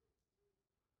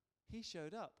 He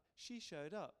showed up. She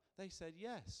showed up. They said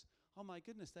yes. Oh my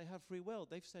goodness, they have free will.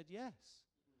 They've said yes.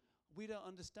 We don't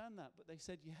understand that, but they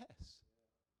said yes.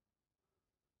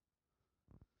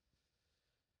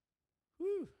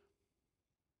 Woo.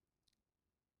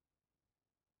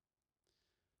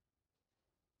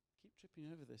 Keep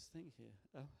tripping over this thing here.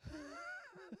 Oh.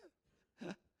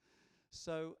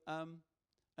 So,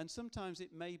 and sometimes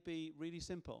it may be really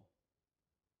simple.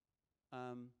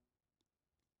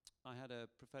 I had a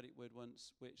prophetic word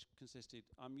once which consisted,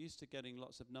 I'm used to getting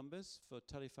lots of numbers for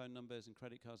telephone numbers and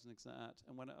credit cards and things like that.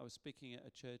 And when I was speaking at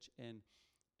a church in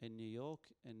New York,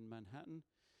 in Manhattan,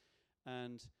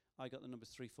 and I got the number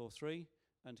 343,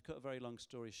 and to cut a very long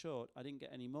story short, I didn't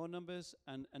get any more numbers,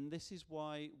 and this is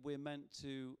why we're meant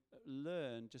to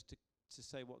learn just to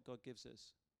say what God gives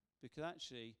us. Because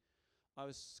actually, I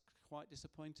was quite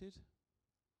disappointed.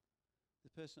 The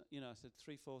person, I said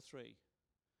 343.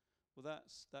 Well,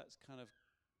 that's kind of,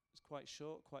 it's quite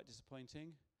short, quite disappointing.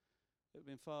 It would have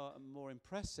been far more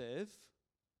impressive.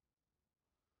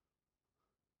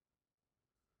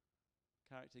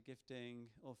 Character gifting,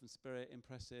 orphan spirit,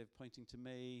 impressive, pointing to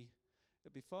me. It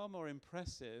would be far more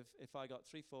impressive if I got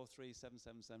 343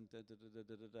 777 da da da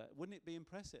da da da. Wouldn't it be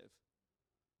impressive?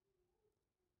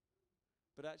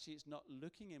 But actually it's not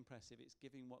looking impressive, it's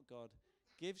giving what God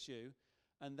gives you,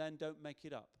 and then don't make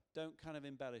it up. Don't kind of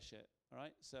embellish it, all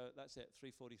right? So that's it,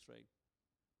 343.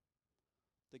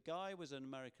 The guy was an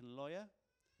American lawyer.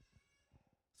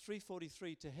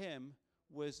 343 to him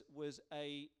was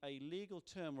a legal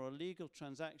term or a legal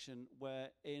transaction where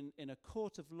in a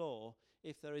court of law,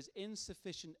 if there is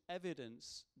insufficient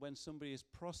evidence when somebody is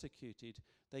prosecuted,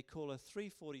 they call a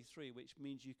 343, which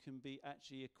means you can be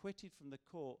actually acquitted from the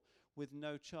court with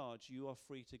no charge. You are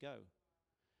free to go.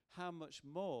 How much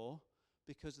more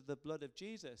because of the blood of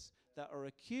Jesus, that our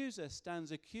accuser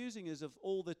stands accusing us of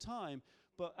all the time,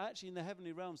 but actually in the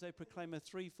heavenly realms they proclaim a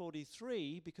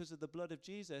 343 because of the blood of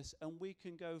Jesus, and we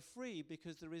can go free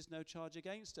because there is no charge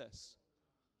against us.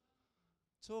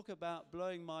 Talk about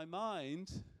blowing my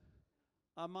mind.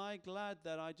 Am I glad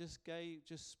that I just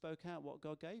spoke out what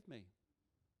God gave me,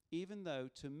 even though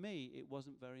to me it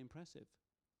wasn't very impressive.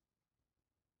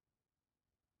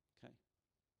 Okay.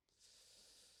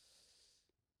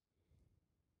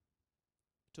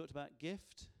 Talked about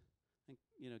gift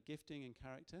and gifting and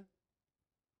character.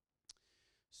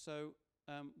 So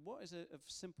what is a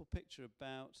simple picture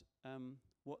about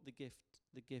what the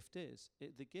gift is?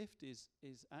 The gift is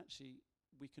actually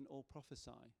we can all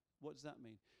prophesy. What does that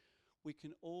mean? We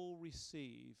can all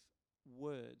receive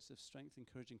words of strength,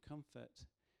 encouragement, comfort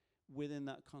within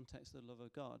that context of the love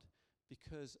of God,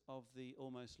 because of the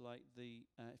almost like the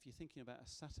if you're thinking about a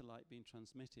satellite being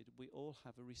transmitted, we all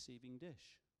have a receiving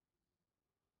dish.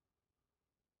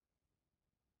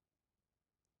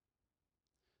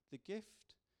 The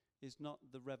gift is not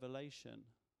the revelation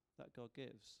that God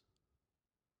gives.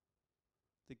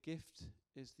 The gift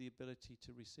is the ability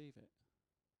to receive it.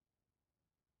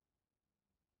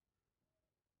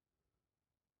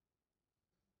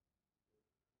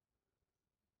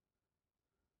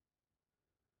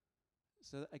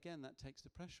 So again, that takes the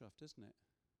pressure off, doesn't it?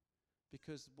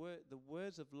 Because the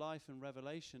words of life and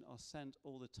revelation are sent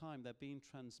all the time. They're being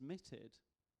transmitted.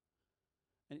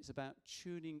 And it's about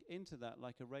tuning into that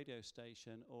like a radio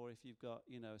station, or if you've got,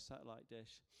 a satellite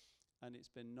dish and it's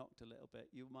been knocked a little bit,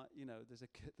 you might,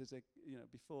 there's a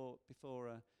before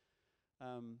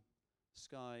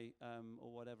Sky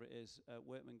or whatever it is,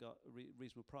 Workman got a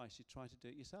reasonable price, you try to do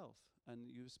it yourself. And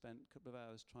you spent a couple of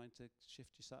hours trying to shift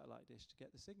your satellite dish to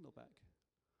get the signal back.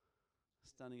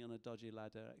 Standing on a dodgy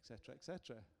ladder, etc.,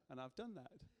 etc. And I've done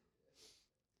that.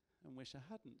 And wish I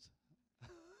hadn't.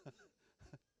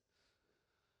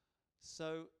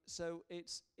 So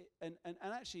it's and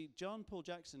actually John Paul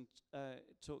Jackson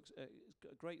talks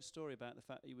a great story about the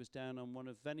fact that he was down on one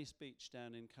of Venice Beach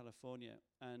down in California,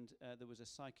 and there was a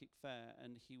psychic fair,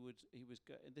 and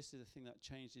this is the thing that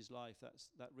changed his life.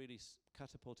 That really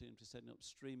catapulted him to setting up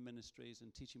stream ministries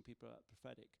and teaching people about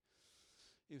prophetic.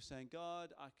 He was saying,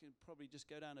 God, I can probably just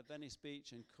go down to Venice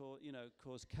Beach and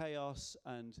cause chaos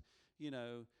and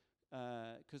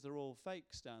because they're all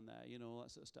fakes down there, all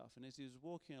that sort of stuff. And as he was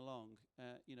walking along,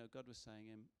 God was telling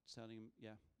him,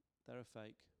 yeah, they're a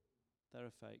fake. They're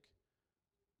a fake.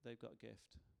 They've got a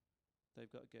gift. They've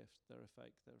got a gift. They're a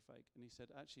fake. They're a fake. And he said,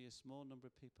 actually, a small number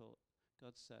of people,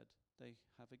 God said, they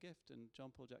have a gift. And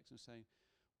John Paul Jackson was saying,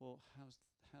 well,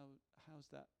 how's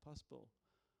that possible?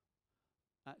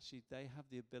 Actually, they have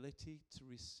the ability to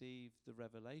receive the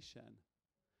revelation,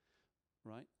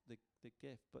 right? The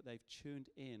gift, but they've tuned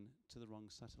in to the wrong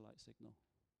satellite signal.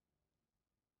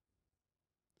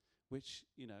 Which,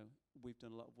 we've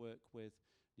done a lot of work with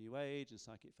New Age and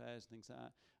psychic fairs and things like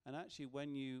that. And actually,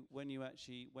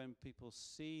 when people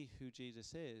see who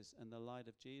Jesus is and the light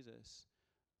of Jesus,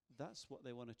 that's what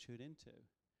they want to tune into.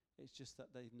 It's just that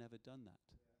they've never done that.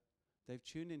 Yeah. They've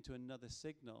tuned into another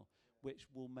signal, which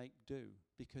will make do,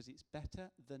 because it's better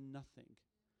than nothing.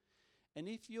 And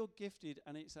if you're gifted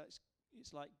and it's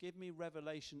like, give me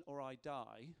revelation or I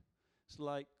die. It's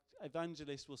like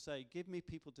evangelists will say, give me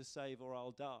people to save or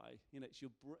I'll die. It's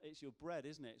your bread,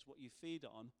 isn't it? It's what you feed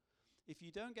on. If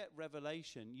you don't get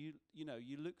revelation, you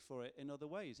look for it in other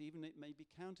ways. Even it may be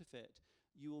counterfeit.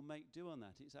 You will make do on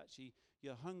that. It's actually,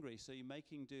 you're hungry, so you're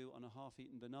making do on a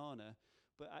half-eaten banana.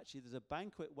 But actually, there's a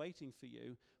banquet waiting for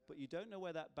you, but you don't know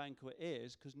where that banquet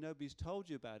is because nobody's told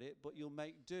you about it, but you'll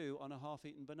make do on a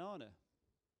half-eaten banana.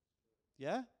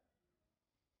 Yeah?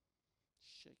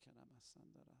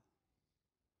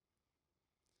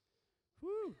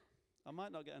 Woo! I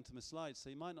might not get onto my slides, so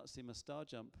you might not see my star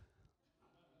jump.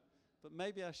 But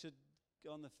maybe I should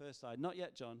go on the first slide. Not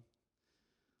yet, John.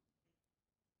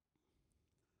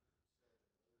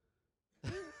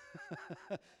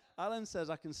 Alan says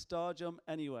I can star jump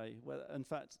anyway. Well, in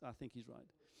fact, I think he's right.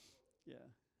 Yeah.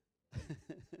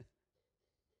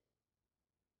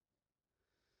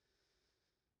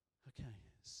 Okay.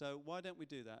 So why don't we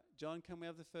do that? John, can we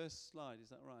have the first slide? Is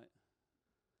that right?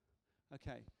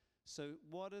 Okay. So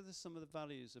what are some of the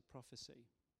values of prophecy?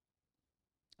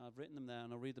 I've written them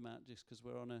down. I'll read them out just because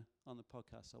we're on the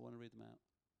podcast. So I want to read them out.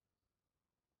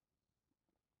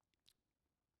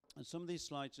 And some of these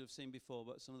slides you've seen before,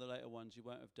 but some of the later ones you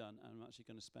won't have done. And I'm actually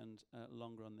going to spend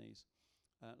longer on these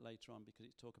later on because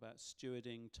it's talk about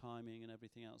stewarding, timing, and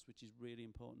everything else, which is really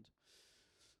important.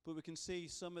 But we can see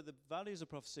some of the values of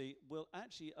prophecy will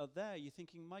actually are there. You're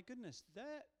thinking, my goodness,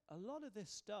 a lot of this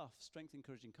stuff, strength,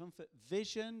 encouraging, comfort,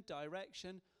 vision,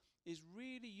 direction, is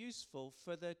really useful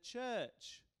for the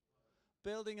church.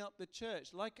 Building up the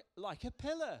church like a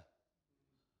pillar.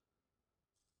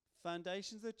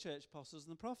 Foundations of the church, apostles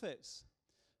and the prophets.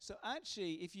 So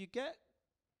actually, if you get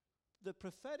the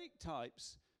prophetic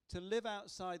types to live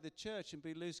outside the church and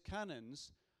be loose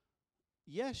cannons,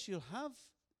 yes, you'll have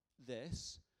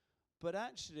this, but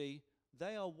actually,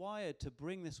 they are wired to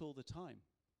bring this all the time.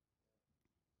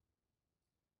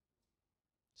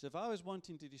 So if I was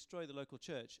wanting to destroy the local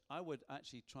church, I would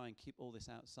actually try and keep all this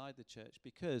outside the church,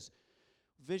 because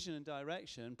vision and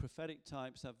direction, prophetic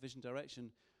types have vision and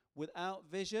direction. Without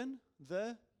vision,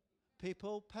 the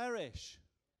people perish.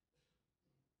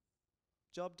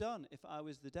 Job done if I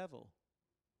was the devil.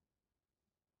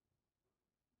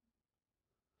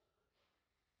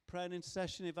 Prayer and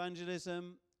intercession,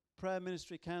 evangelism, prayer,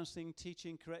 ministry, counseling,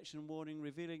 teaching, correction, warning,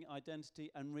 revealing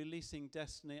identity, and releasing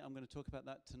destiny. I'm going to talk about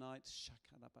that tonight.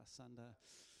 Shakarabasanda.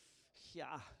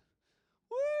 Yeah.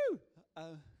 Woo!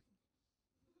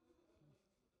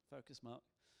 Focus, Mark.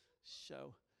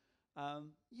 Show.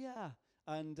 Yeah.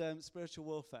 And spiritual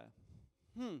warfare.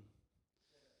 Okay,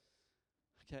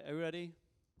 are you ready?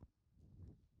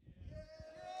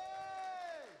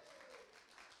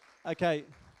 Okay.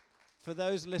 For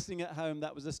those listening at home,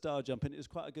 that was a star jump, and it was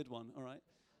quite a good one. All right.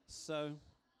 So,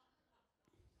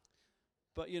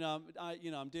 but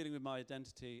I'm dealing with my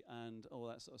identity and all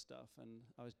that sort of stuff, and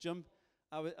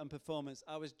and performance.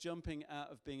 I was jumping out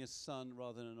of being a son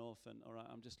rather than an orphan. All right.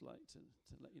 I'm just like to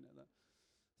let you know that.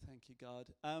 Thank you, God.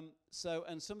 So,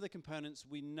 and some of the components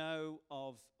we know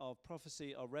of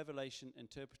prophecy are revelation,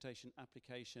 interpretation,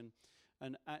 application,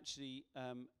 and actually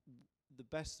the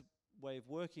best way of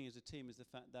working as a team is the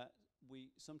fact that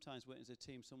we sometimes work as a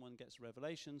team. Someone gets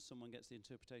revelation, someone gets the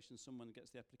interpretation, someone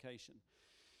gets the application.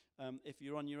 If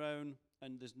you're on your own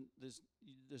and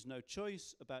there's no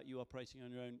choice about you operating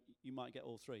on your own, you might get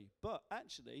all three. But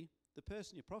actually, the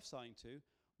person you're prophesying to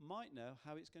might know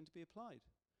how it's going to be applied.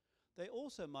 They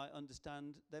also might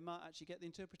understand, they might actually get the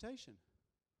interpretation.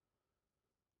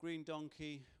 Green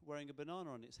donkey wearing a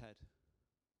banana on its head.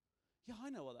 Yeah, I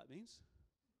know what that means.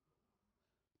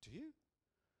 Do you?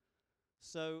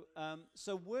 So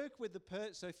work with the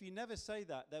person. So if you never say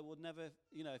that, there will never,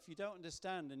 if you don't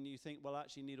understand and you think, well, I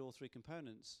actually need all three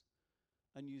components,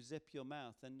 and you zip your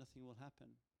mouth, then nothing will happen.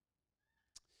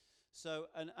 So,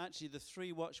 and actually the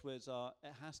three watchwords are,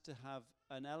 it has to have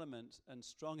an element, and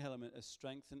strong element, of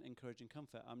strength and encouraging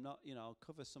comfort. I'm not, I'll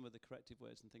cover some of the corrective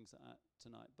words and things like that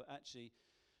tonight, but actually,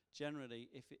 generally,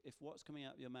 if what's coming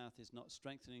out of your mouth is not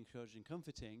strengthening, encouraging,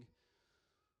 comforting,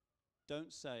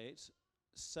 don't say it.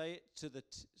 Say it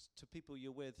to people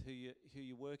you're with, who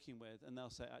you're working with, and they'll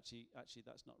say, actually,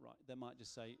 that's not right. They might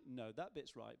just say, no, that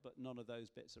bit's right, but none of those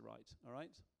bits are right. All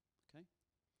right? Okay?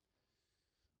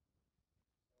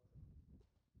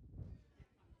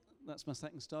 That's my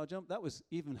second star jump. That was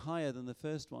even higher than the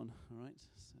first one. All right?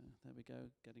 So there we go.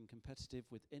 Getting competitive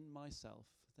within myself.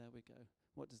 There we go.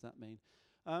 What does that mean?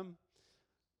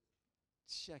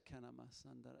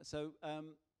 So,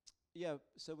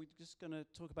 so we're just going to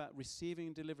talk about receiving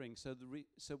and delivering. So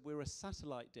so we're a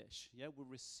satellite dish. Yeah, we're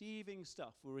receiving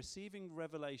stuff. We're receiving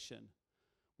revelation,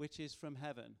 which is from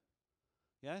heaven.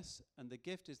 Yes, and the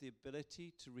gift is the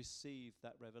ability to receive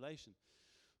that revelation.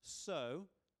 So,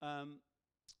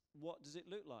 what does it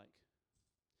look like?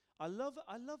 I love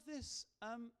this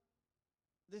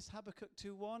this Habakkuk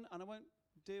 2:1, and I won't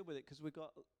deal with it because we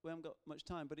haven't got much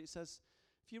time. But it says,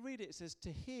 if you read it, it says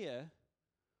to hear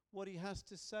what he has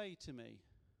to say to me.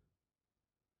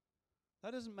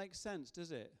 That doesn't make sense,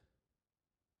 does it?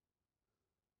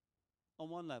 On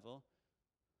one level.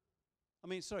 I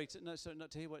mean,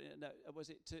 not to hear what,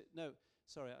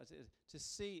 to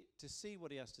see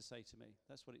what he has to say to me.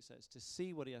 That's what it says, to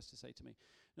see what he has to say to me.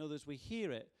 In other words, we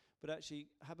hear it, but actually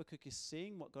Habakkuk is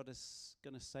seeing what God is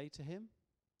going to say to him.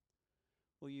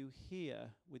 Or you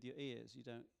hear with your ears, you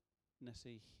don't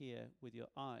necessarily hear with your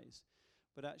eyes.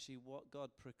 But actually what God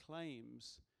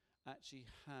proclaims actually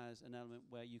has an element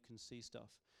where you can see stuff.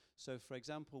 So, for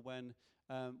example, when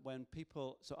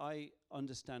people, so I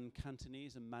understand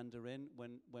Cantonese and Mandarin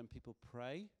when people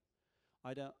pray.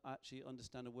 I don't actually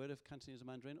understand a word of Cantonese or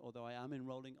Mandarin, although I am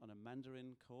enrolling on a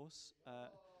Mandarin course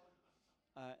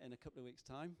in a couple of weeks'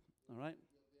 time. All right.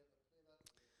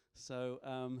 So,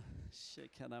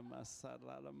 shikana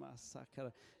masala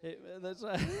masakara. That's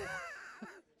right.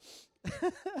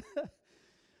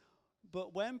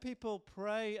 But when people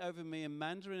pray over me in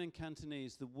Mandarin and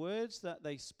Cantonese, the words that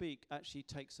they speak actually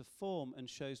takes a form and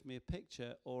shows me a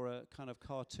picture or a kind of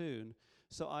cartoon,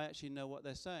 so I actually know what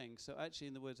they're saying. So actually,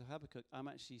 in the words of Habakkuk, I'm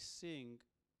actually seeing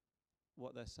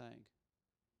what they're saying.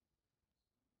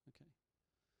 Okay.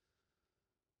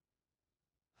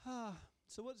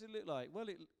 So what does it look like? Well,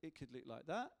 it could look like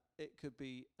that. It could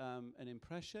be an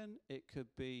impression. It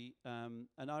could be, and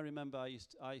I remember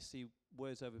I see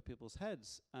words over people's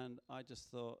heads, and I just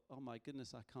thought, oh my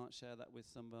goodness, I can't share that with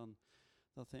someone.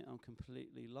 They'll think I'm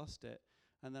completely lost it.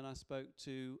 And then I spoke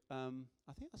to,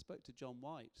 I think I spoke to John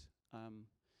White, and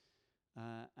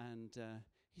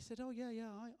he said, oh yeah,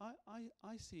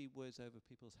 I see words over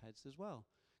people's heads as well.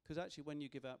 Because actually, when you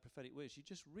give out prophetic words, you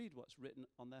just read what's written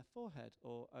on their forehead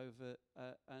or over,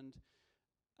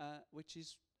 which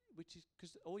is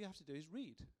because all you have to do is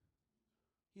read.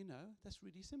 You know, that's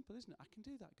really simple, isn't it? I can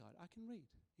do that, God. I can read.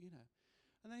 You know,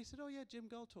 and then he said, "Oh yeah, Jim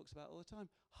Gold talks about it all the time."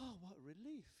 Oh, what a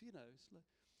relief! You know,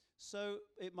 so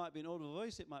it might be an audible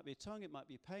voice, it might be a tongue, it might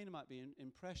be pain, it might be an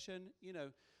impression. You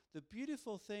know, the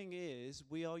beautiful thing is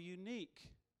we are unique.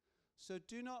 So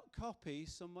do not copy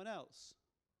someone else.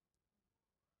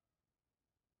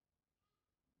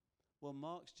 Well,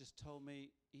 Mark's just told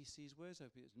me he sees words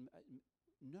over it.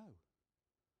 No.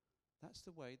 That's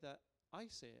the way that I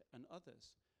see it and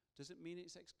others. Doesn't mean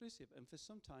it's exclusive. And for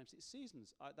sometimes it's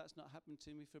seasons. That's not happened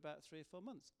to me for about 3 or 4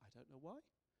 months. I don't know why.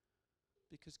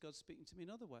 Because God's speaking to me in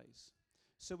other ways.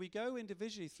 So we go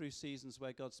individually through seasons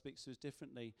where God speaks to us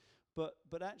differently.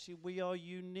 But actually we are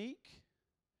unique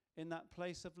in that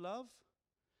place of love.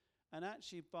 And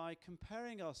actually by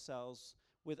comparing ourselves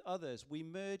with others, we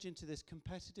merge into this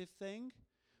competitive thing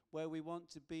where we want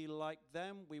to be like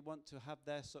them, we want to have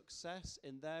their success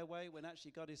in their way, when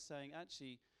actually God is saying,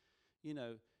 actually, you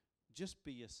know, just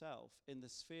be yourself in the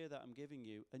sphere that I'm giving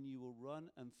you, and you will run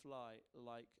and fly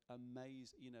like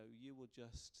amazing, you know, you will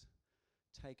just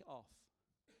take off.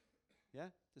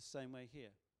 Yeah? The same way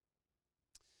here.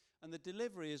 And the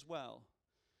delivery as well.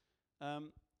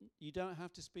 You don't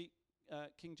have to speak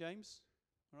King James,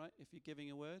 all right, if you're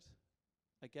giving a word.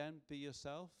 Again, be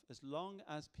yourself, as long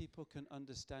as people can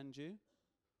understand you.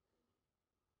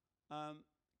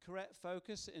 Correct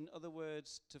focus, in other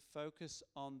words, to focus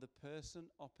on the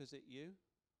person opposite you.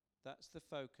 That's the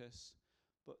focus.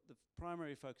 But the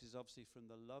primary focus is obviously from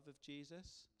the love of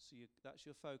Jesus. So that's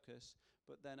your focus.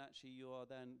 But then actually you are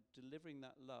then delivering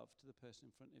that love to the person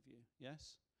in front of you.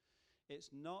 Yes? It's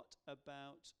not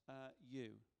about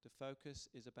you. The focus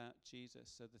is about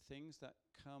Jesus. So the things that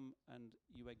come and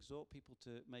you exhort people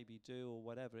to maybe do or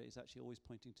whatever, is actually always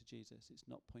pointing to Jesus. It's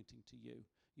not pointing to you.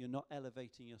 You're not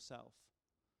elevating yourself.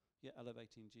 You're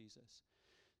elevating Jesus.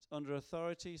 It's under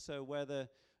authority. So whether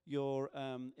you're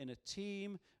in a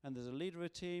team and there's a leader of a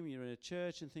team, you're in a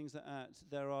church and things like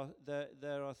that,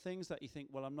 there are things that you think,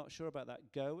 well, I'm not sure about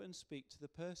that. Go and speak to the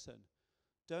person.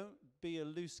 Don't be a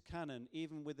loose cannon,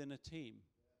 even within a team.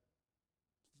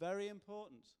 It's very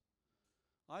important.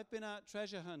 I've been out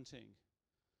treasure hunting.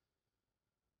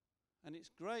 And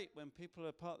it's great when people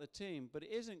are part of the team, but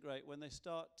it isn't great when they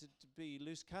start to be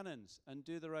loose cannons and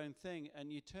do their own thing,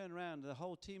 and you turn around and the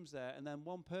whole team's there, and then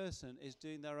one person is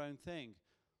doing their own thing.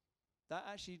 That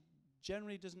actually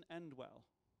generally doesn't end well.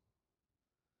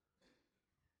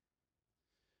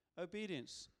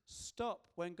 Obedience. Stop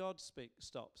when God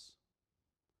stops.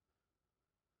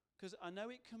 Because I know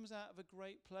it comes out of a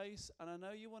great place, and I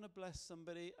know you want to bless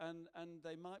somebody, and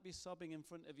they might be sobbing in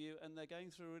front of you, and they're going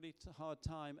through a really hard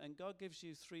time, and God gives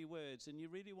you 3 words, and you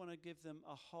really want to give them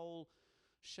a whole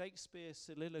Shakespeare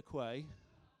soliloquy.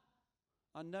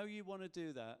 I know you want to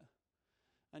do that,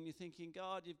 and you're thinking,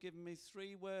 God, you've given me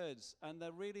 3 words, and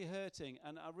they're really hurting,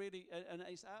 and and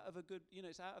it's out of a good, you know,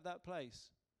 it's out of that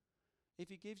place. If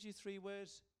He gives you 3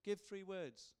 words, give 3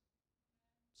 words.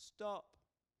 Stop.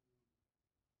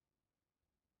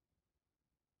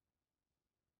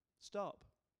 Stop.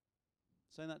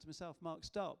 Saying that to myself, Mark,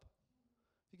 stop.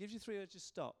 If He gives you 3 words, just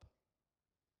stop.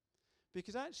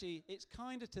 Because actually, it's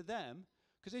kinder to them,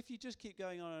 because if you just keep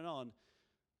going on and on,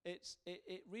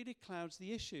 it really clouds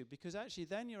the issue, because actually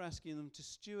then you're asking them to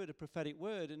steward a prophetic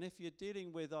word, and if you're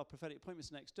dealing with our prophetic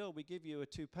appointments next door, we give you a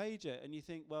 2-pager, and you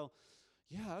think, well,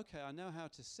 yeah, okay, I know how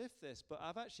to sift this, but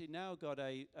I've actually now got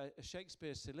a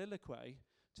Shakespeare soliloquy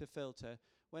to filter,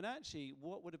 when actually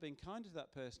what would have been kind to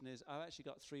that person is I've actually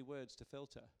got 3 words to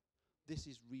filter. This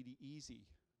is really easy.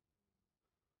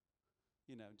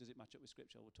 You know, does it match up with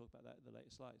Scripture? We'll talk about that in the later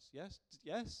slides. Yes?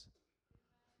 Yes?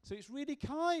 So it's really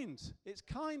kind. It's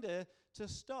kinder to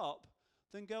stop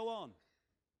than go on.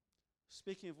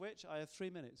 Speaking of which, I have 3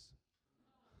 minutes.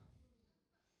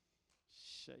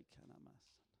 Sheikanamas.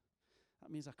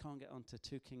 That means I can't get on to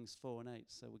 2 Kings 4 and 8,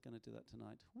 so we're going to do that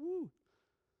tonight. Woo!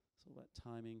 It's all about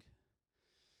timing.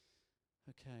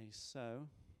 Okay, so.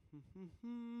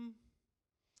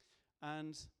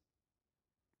 And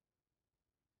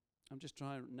I'm just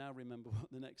trying to now remember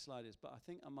what the next slide is, but I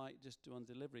think I might just do on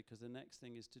delivery, because the next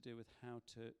thing is to do with how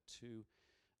to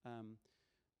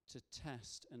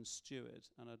test and steward,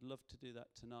 and I'd love to do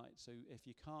that tonight. So if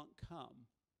you can't come,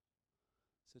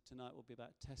 so tonight will be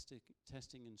about testing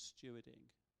and stewarding,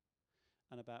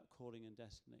 and about calling and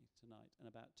destiny tonight, and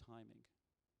about timing.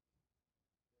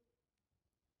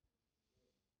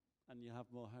 And you'll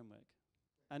have more homework.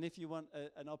 And if you want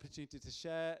an opportunity to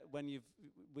share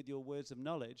with your words of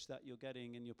knowledge that you're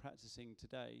getting and you're practicing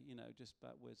today, you know, just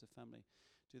about words of family,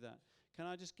 do that. Can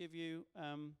I just give you,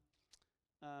 I'm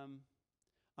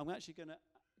actually going to,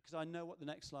 because I know what the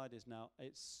next slide is now.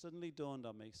 It's suddenly dawned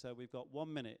on me. So we've got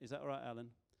 1 minute. Is that all right,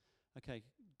 Alan? Okay,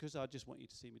 because I just want you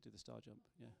to see me do the star jump.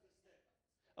 Yeah.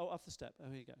 Oh, off the step. Oh,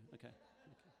 here you go. Okay.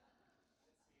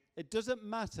 It doesn't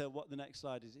matter what the next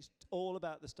slide is. It's all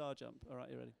about the star jump. All right,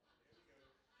 you ready?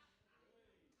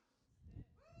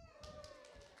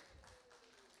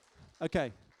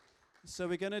 Okay, so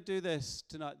we're going to do this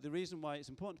tonight. The reason why it's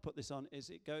important to put this on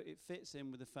is it fits in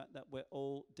with the fact that we're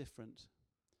all different.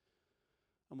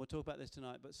 And we'll talk about this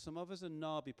tonight. But some of us are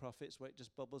Nabi prophets, where it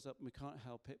just bubbles up and we can't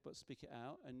help it but speak it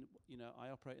out. And, you know, I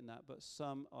operate in that. But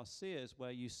some are seers,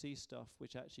 where you see stuff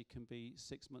which actually can be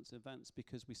 6 months in advance,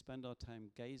 because we spend our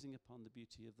time gazing upon the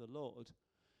beauty of the Lord.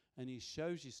 And he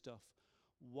shows you stuff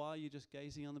while you're just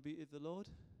gazing on the beauty of the Lord.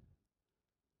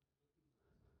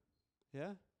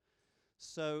 Yeah?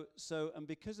 So, and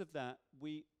because of that,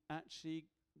 we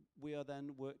are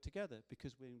then work together,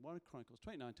 because we're in 1 Chronicles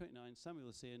 29, Samuel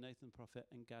the seer, Nathan the prophet,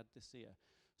 and Gad the seer.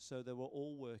 So they were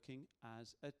all working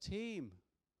as a team.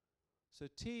 So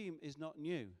team is not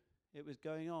new. It was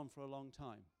going on for a long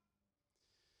time.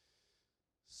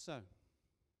 So,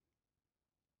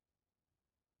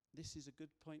 this is a good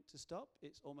point to stop.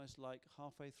 It's almost like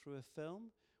halfway through a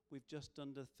film. We've just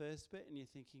done the first bit, and you're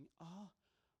thinking,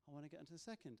 I want to get into the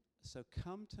second. So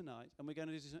come tonight, and we're going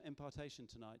to do some impartation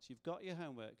tonight. So you've got your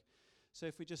homework. So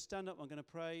if we just stand up, I'm going to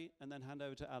pray and then hand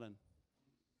over to Alan.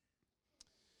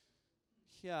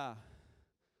 Yeah.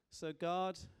 So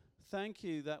God, thank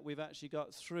you that we've actually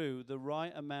got through the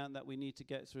right amount that we need to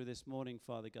get through this morning,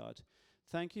 Father God.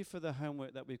 Thank you for the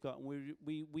homework that we've got. And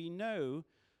we know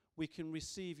we can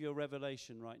receive your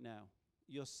revelation right now.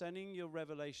 You're sending your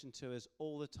revelation to us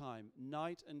all the time,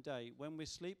 night and day. When we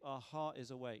sleep, our heart is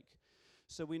awake.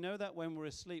 So we know that when we're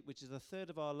asleep, which is a third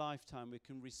of our lifetime, we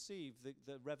can receive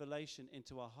the revelation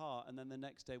into our heart, and then the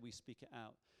next day we speak it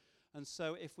out. And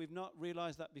so if we've not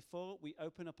realized that before, we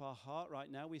open up our heart right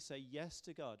now. We say yes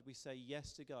to God. We say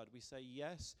yes to God. We say,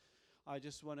 yes, I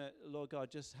just want to, Lord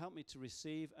God, just help me to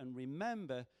receive and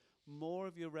remember more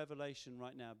of your revelation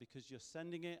right now, because you're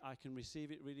sending it. I can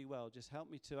receive it really well. Just help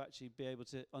me to actually be able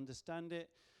to understand it,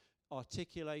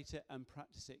 articulate it, and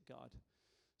practice it, God.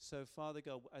 So, Father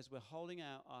God, as we're holding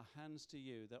out our hands to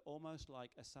you, they're almost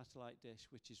like a satellite dish,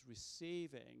 which is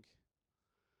receiving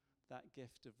that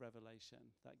gift of revelation,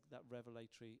 that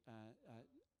revelatory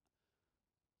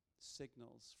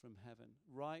signals from heaven,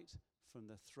 right from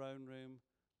the throne room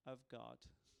of God.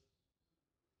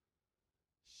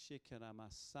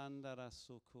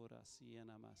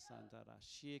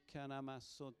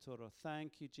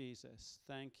 Thank you, Jesus.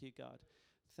 Thank you, God.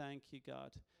 Thank you,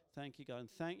 God. Thank you, God. And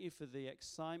thank you for the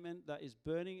excitement that is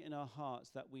burning in our hearts,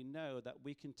 that we know that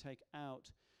we can take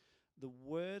out the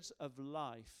words of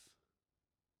life.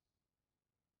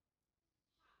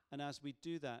 And as we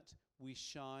do that, we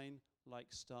shine like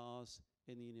stars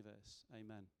in the universe.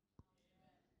 Amen.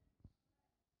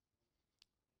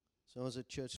 So as a church